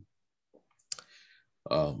sell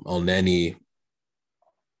Elneny,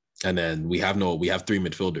 and then we have 3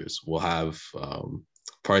 midfielders. We'll have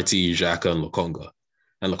Partey, Xhaka, and Lokonga.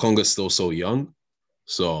 And Lokonga's still so young,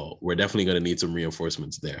 so we're definitely gonna need some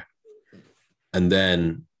reinforcements there. And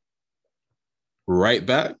then right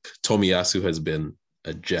back, Tomiyasu has been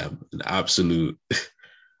a gem, an absolute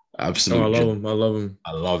I gem. love him.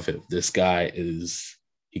 I love him. This guy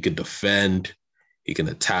he can defend, he can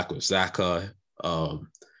attack with Xhaka.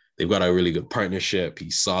 They've got a really good partnership.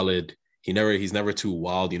 He's solid. He's never too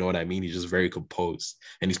wild, you know what I mean? He's just very composed.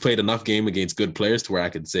 And he's played enough game against good players to where I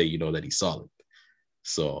could say, that he's solid.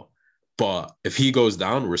 So, but if he goes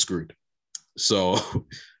down, we're screwed. So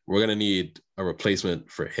we're going to need a replacement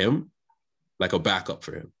for him, like a backup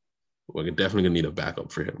for him. We're definitely going to need a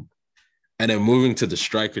backup for him. And then moving to the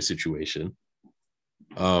striker situation,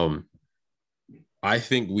 I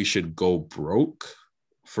think we should go broke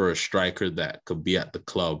for a striker that could be at the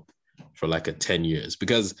club for like a 10 years,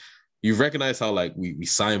 because you recognize how like we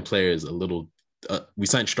sign players a little, we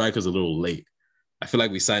signed strikers a little late. I feel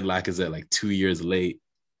like we signed Lacazette like 2 years late.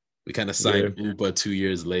 We kind of signed Uba 2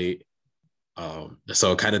 years late.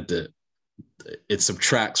 So kind of it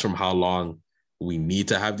subtracts from how long we need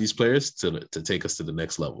to have these players to take us to the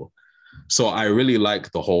next level. So I really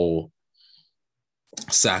like the whole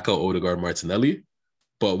Saka, Odegaard, Martinelli,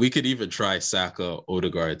 but we could even try Saka,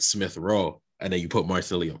 Odegaard, Smith Rowe, and then you put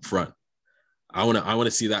Martinelli up front. I want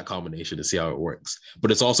to see that combination to see how it works.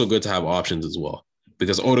 But it's also good to have options as well,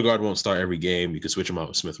 because Odegaard won't start every game. You can switch him out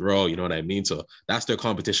with Smith Rowe. You know what I mean? So that's their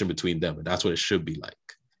competition between them, and that's what it should be like.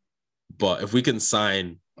 But if we can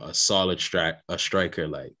sign a solid striker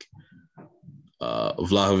like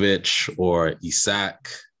Vlahovic or Isak,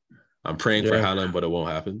 I'm praying for Haaland, but it won't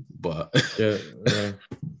happen. But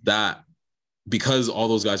that, because all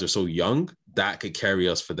those guys are so young, that could carry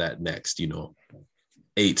us for that next,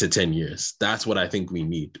 8 to 10 years. That's what I think we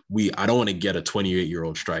need. I don't want to get a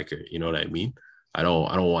 28-year-old striker. You know what I mean? I don't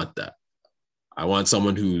want that. I want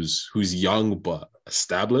someone who's young but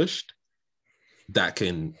established that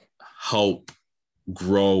can help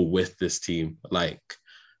grow with this team, like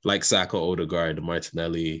Saka, Odegaard,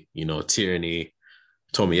 Martinelli, Tierney,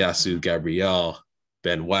 Tomiyasu, Gabriel,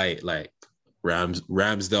 Ben White, like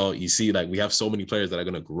Ramsdale. You see, like we have so many players that are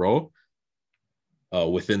going to grow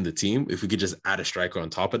within the team. If we could just add a striker on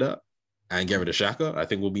top of that and get rid of Xhaka, I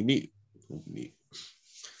think we'll be neat.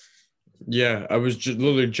 Yeah, I was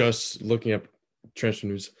literally just looking up transfer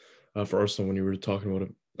news for Arsenal when you were talking about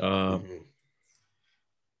it.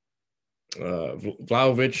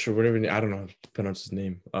 Vlahovic or whatever, I don't know how to pronounce his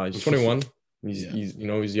name. He's 21.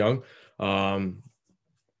 He's young.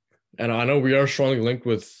 And I know we are strongly linked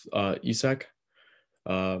with Isak,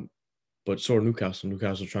 but so are Newcastle.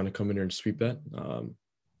 Newcastle trying to come in here and sweep that.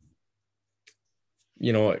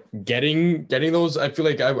 Getting those, I feel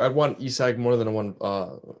like I want Isak more than I want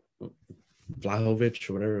Vlahovic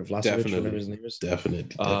or whatever, Vlahovic, whatever his name is.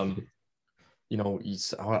 Definitely.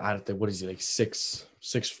 He's, I don't think, what is he, like 6'4"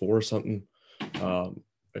 or something. I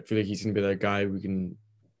feel like he's gonna be that guy we can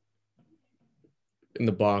in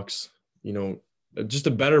the box. Just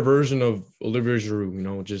a better version of Olivier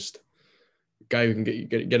Giroud. Just a guy who can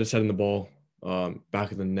get his head in the ball,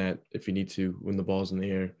 back of the net if you need to when the ball's in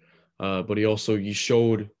the air. But he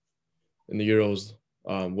showed in the Euros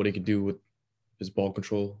what he could do with his ball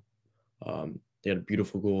control. They had a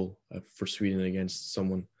beautiful goal for Sweden against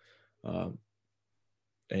someone,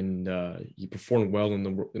 and he performed well in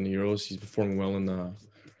the Euros. He's performing well in the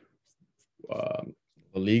La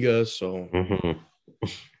Liga. So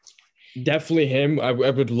definitely him. I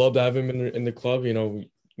would love to have him in the club.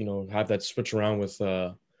 Have that switch around with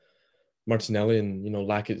Martinelli and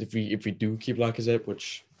Lacazette. If we do keep Lacazette,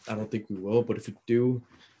 which I don't think we will, but if we do,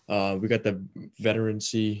 we got the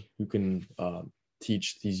veterancy who can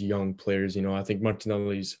teach these young players. I think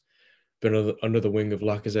Martinelli's been under the wing of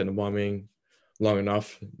Lacazette and Aubameyang long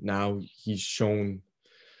enough. Now he's shown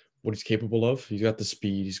what he's capable of. He's got the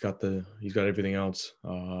speed. He's got everything else.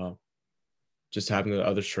 Just having the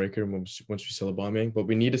other striker once we sell Aubameyang, but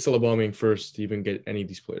we need to sell Aubameyang first to even get any of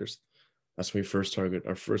these players. That's when we first target.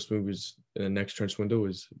 Our first move is in the next transfer window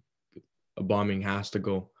is Aubameyang has to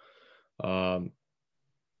go.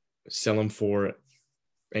 Sell him for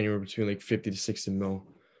anywhere between like 50 to 60 mil,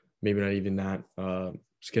 maybe not even that.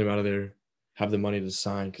 Just get him out of there, have the money to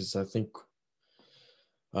sign, because I think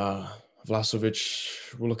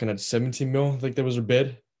Vlahovic, we're looking at 17 mil. I think there was a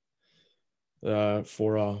bid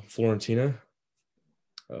for Fiorentina.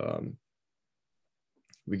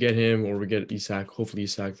 We get him or we get Isak, hopefully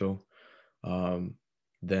Isak though.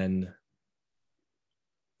 Then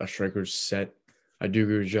a striker's set. I do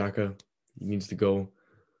agree with Xhaka. He needs to go.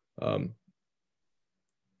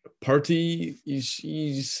 Partey,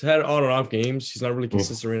 he's had on and off games. He's not really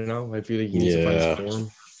consistent right now. I feel like he needs to find his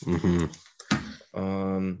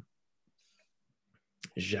form.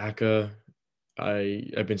 Xhaka,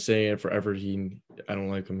 I've been saying it forever. I don't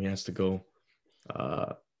like him. He has to go.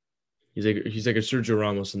 He's like a Sergio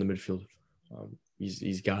Ramos in the midfield.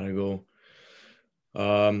 He's gotta go.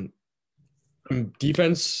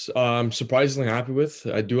 Defense, I'm surprisingly happy with.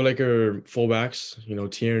 I do like our fullbacks.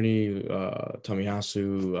 Tierney,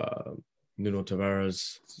 Tomiyasu, Nuno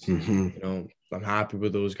Tavares. I'm happy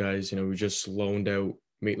with those guys. We just loaned out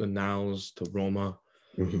Maitland-Niles to Roma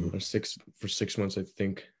for 6 months, I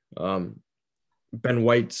think. Ben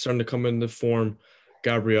White starting to come into form.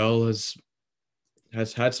 Gabriel has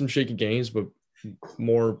had some shaky games, but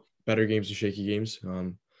more better games and shaky games.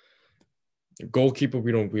 Goalkeeper,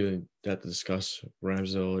 we don't really have to discuss.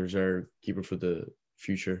 Ramsdale is our keeper for the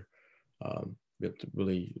future. We have to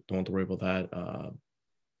really don't have to worry about that.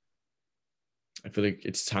 I feel like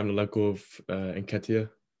it's time to let go of Nketiah.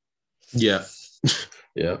 Yeah.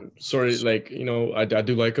 Yeah. Sorry, like, I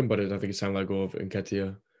do like him, but I think it's time to let go of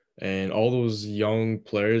Nketiah. And all those young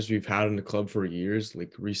players we've had in the club for years,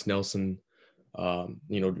 like Reece Nelson,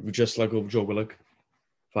 we just let go of Joe Willock,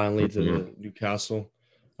 finally to Newcastle.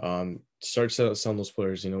 Start selling those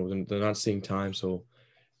players, they're not seeing time. So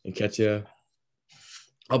Nketiah,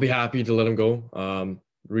 I'll be happy to let him go.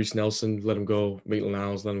 Reece Nelson, let him go.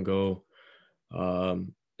 Maitland-Niles, let him go.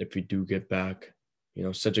 If we do get back,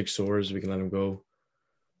 Cedric Soares, we can let him go.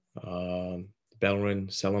 Bellerin,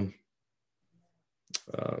 sell him.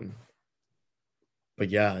 But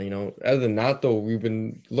yeah, other than that though, we've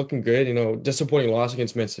been looking good. Disappointing loss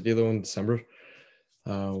against Man City though in December,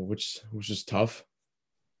 which was tough.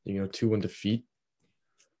 2-1 defeat.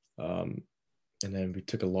 And then we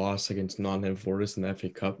took a loss against Nottingham Forest in the FA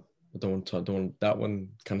Cup. That one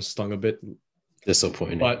kind of stung a bit.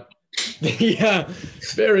 Disappointing. But yeah,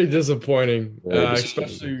 very disappointing. Very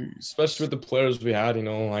disappointing. Especially with the players we had.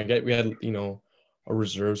 We had our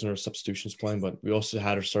reserves and our substitutions playing, but we also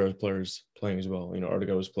had our starter players playing as well.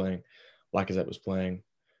 Ardigo was playing, Lacazette was playing.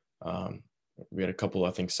 We had a couple.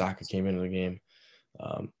 I think Saka came into the game.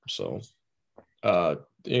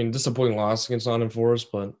 Disappointing loss against Nottingham Forest,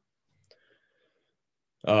 but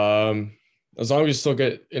as long as we still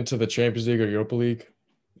get into the Champions League or Europa League,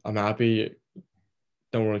 I'm happy.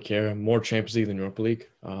 Don't really care. More Champions League than Europa League.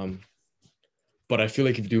 But I feel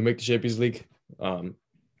like if you do make the Champions League,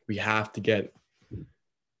 we have to get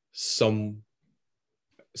some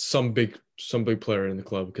big player in the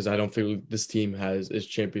club, because I don't feel this team is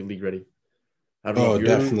Champions League ready. I don't know if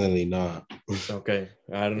definitely not. Okay,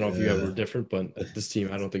 I don't know if you ever were different, but this team,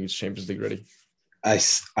 I don't think it's Champions League ready. I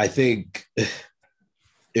think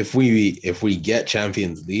if we get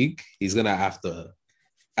Champions League, he's gonna have to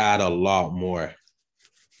add a lot more.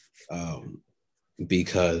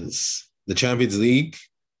 Because the Champions League,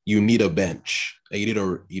 you need a bench.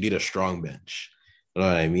 You need a strong bench. You know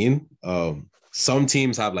what I mean? Some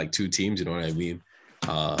teams have like two teams. You know what I mean?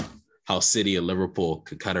 How City and Liverpool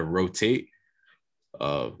could kind of rotate,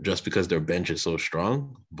 just because their bench is so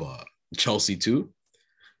strong. But Chelsea too.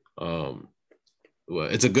 Well,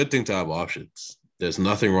 it's a good thing to have options. There's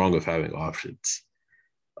nothing wrong with having options.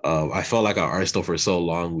 I felt like at Arsenal for so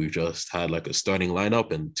long, we've just had like a starting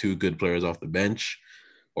lineup and two good players off the bench,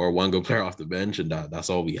 or one good player off the bench, and that's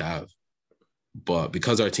all we have. But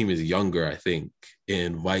because our team is younger, I think it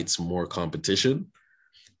invites more competition.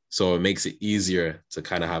 So it makes it easier to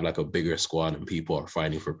kind of have like a bigger squad and people are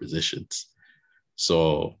fighting for positions.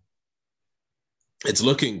 So it's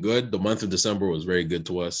looking good. The month of December was very good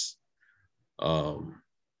to us.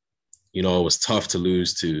 It was tough to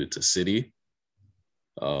lose to City.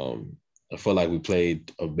 I feel like we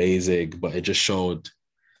played amazing, but it just showed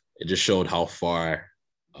how far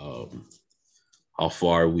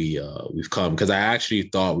we've come. Because I actually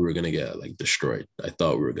thought we were gonna get like destroyed. I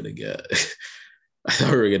thought we were gonna get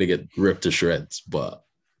ripped to shreds, but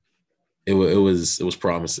it was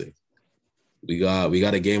promising. We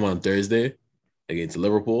got a game on Thursday against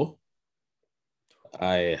Liverpool.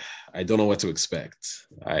 I don't know what to expect.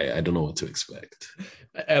 I don't know what to expect.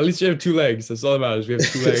 At least you have two legs. That's all that matters. We have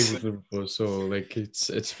two legs with Liverpool, so like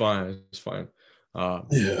it's fine. It's fine.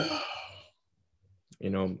 Yeah.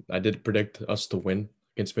 I did predict us to win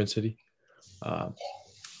against Man City. I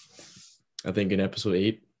think in episode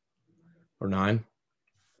 8 or 9.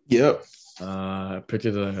 Yep. I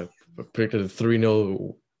predicted a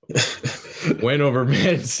 3-0 win over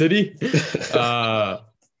Man City.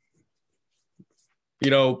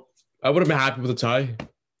 I would have been happy with a tie.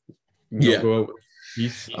 Go out with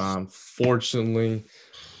peace. Fortunately,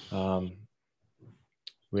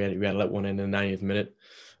 we had to let one in the 90th minute.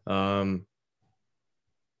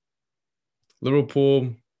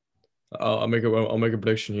 Liverpool, I'll make a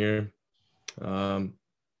prediction here. It's gonna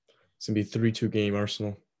be 3-2 game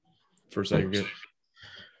Arsenal. First aggregate.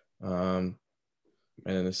 And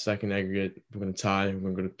then the second aggregate, we're gonna tie.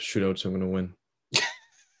 We're gonna shoot out, so I'm gonna win.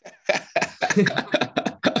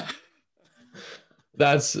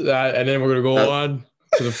 That's that, and then we're gonna go on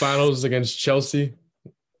to the finals against Chelsea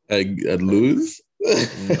and lose.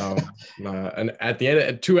 No, and at the end,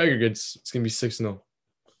 at 2 aggregates, it's gonna be 6-0.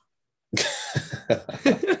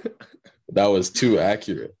 That was too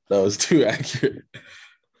accurate. I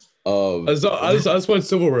just want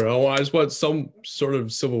silverware. I just want some sort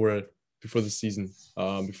of silverware before the season,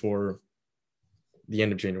 before the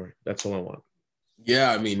end of January. That's all I want.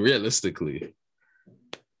 Yeah, I mean, realistically,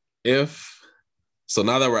 so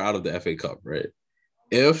now that we're out of the FA Cup, right?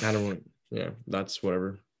 If I don't want. Yeah, that's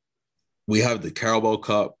whatever. we have the Carabao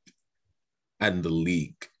Cup and the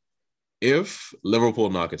league, if Liverpool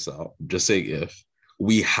knock us out, just say if,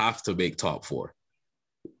 we have to make top four.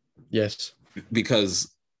 Yes.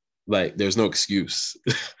 Because like there's no excuse.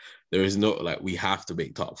 There is no like we have to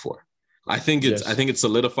make top four. I think it's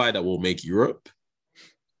solidified that we'll make Europe,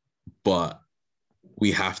 but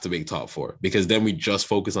we have to make top four because then we just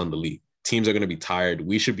focus on the league. Teams are going to be tired.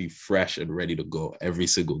 We should be fresh and ready to go every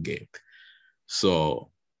single game. So,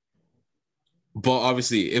 but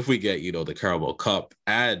obviously, if we get, the Carabao Cup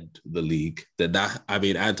and the league, then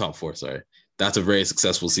and top four, sorry, that's a very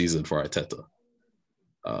successful season for Arteta.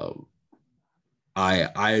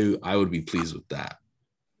 I would be pleased with that.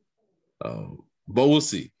 But we'll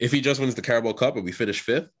see. If he just wins the Carabao Cup and we finish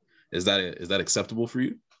fifth, is that acceptable for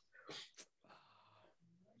you?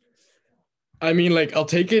 I mean, like, I'll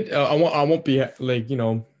take it. I won't be like,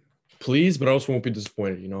 pleased, but I also won't be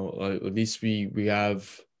disappointed. At least we have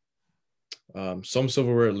some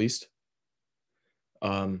silverware at least.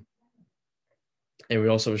 And we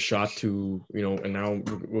also have a shot to, and now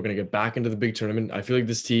we're gonna get back into the big tournament. I feel like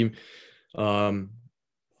this team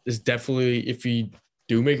is definitely, if we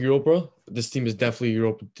do make Europa, this team is definitely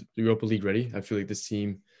Europa League ready. I feel like this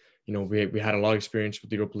team, we had a lot of experience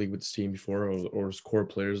with the Europa League with this team before, or as core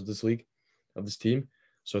players of this team.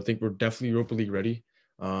 So I think we're definitely Europa League ready.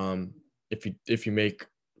 If you make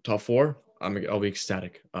top four, I'll be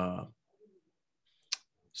ecstatic.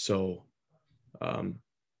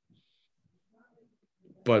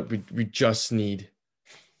 But we just need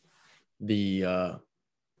the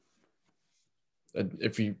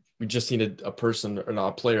we just need a person or not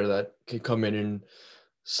a player that can come in and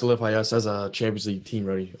solidify us as a Champions League team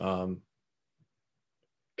ready. Because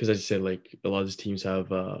as you said, like a lot of these teams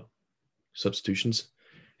have substitutions,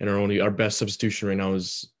 and our best substitution right now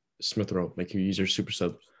is Smith Rowe. Like he's our super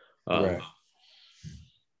sub, right.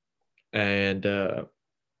 And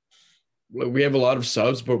we have a lot of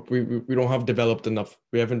subs, but we don't have developed enough.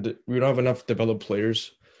 We don't have enough developed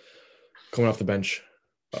players coming off the bench.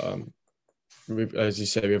 As you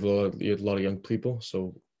said, we have a lot of young people,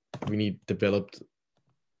 so we need developed,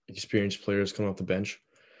 experienced players coming off the bench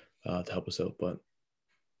to help us out. But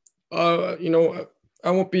I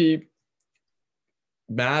won't be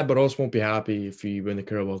mad, but also won't be happy if we win the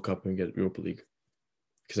Carabao Cup and get Europa League,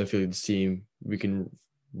 because I feel like this team, we can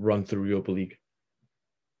run through Europa League.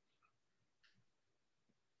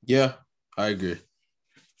 Yeah, I agree.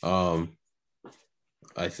 I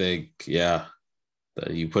think, that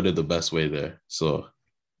you put it the best way there. So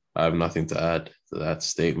I have nothing to add to that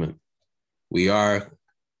statement. We are,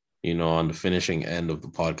 on the finishing end of the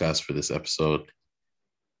podcast for this episode.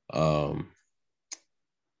 Do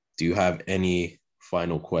you have any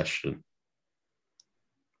final question?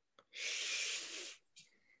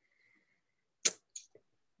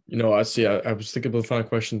 I see. I was thinking about the final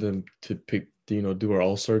question to pick, do our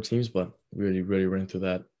all-star teams, but we really ran through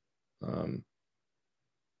that.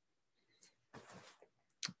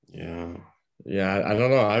 Yeah. I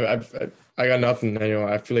don't know. I got nothing.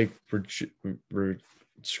 I feel like we're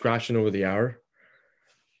scratching over the hour.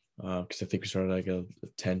 Because I think we started like a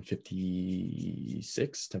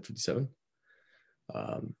 10:56, 10:57.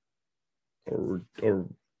 Or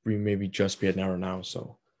we maybe just be at an hour now.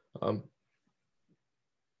 So,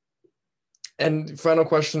 and final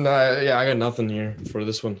question. I got nothing here for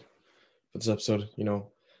this one, for this episode.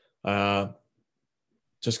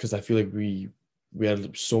 Just because I feel like we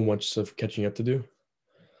had so much stuff catching up to do.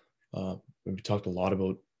 We talked a lot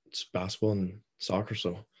about basketball and soccer.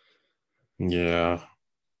 So, I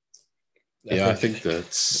think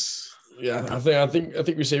that's. Yeah, I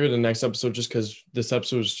think we save it in the next episode, just because this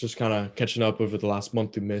episode is just kind of catching up over the last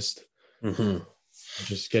month we missed. Mm-hmm.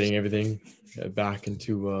 Just getting everything back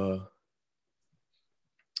into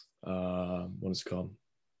what is it called?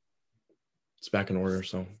 It's back in order,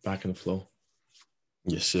 so back in the flow.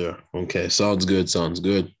 Yes, sir. Okay, sounds good.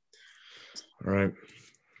 All right,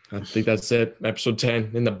 I think that's it. Episode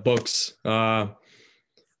 10 in the books. We'll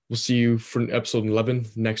see you for episode 11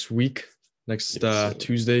 next week. Next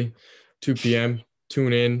Tuesday, 2 p.m.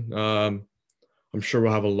 Tune in. I'm sure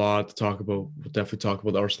we'll have a lot to talk about. We'll definitely talk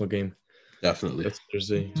about the Arsenal game. Definitely. That's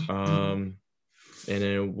Thursday. And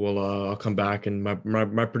then I'll come back, and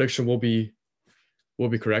my prediction will be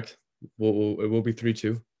correct. It will be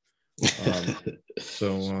 3-2.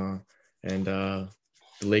 And the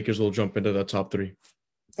Lakers will jump into the top 3.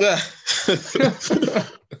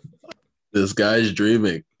 This guy's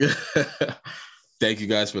dreaming. Thank you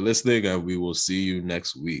guys for listening, and we will see you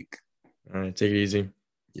next week. All right, take it easy.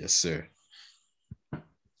 Yes, sir.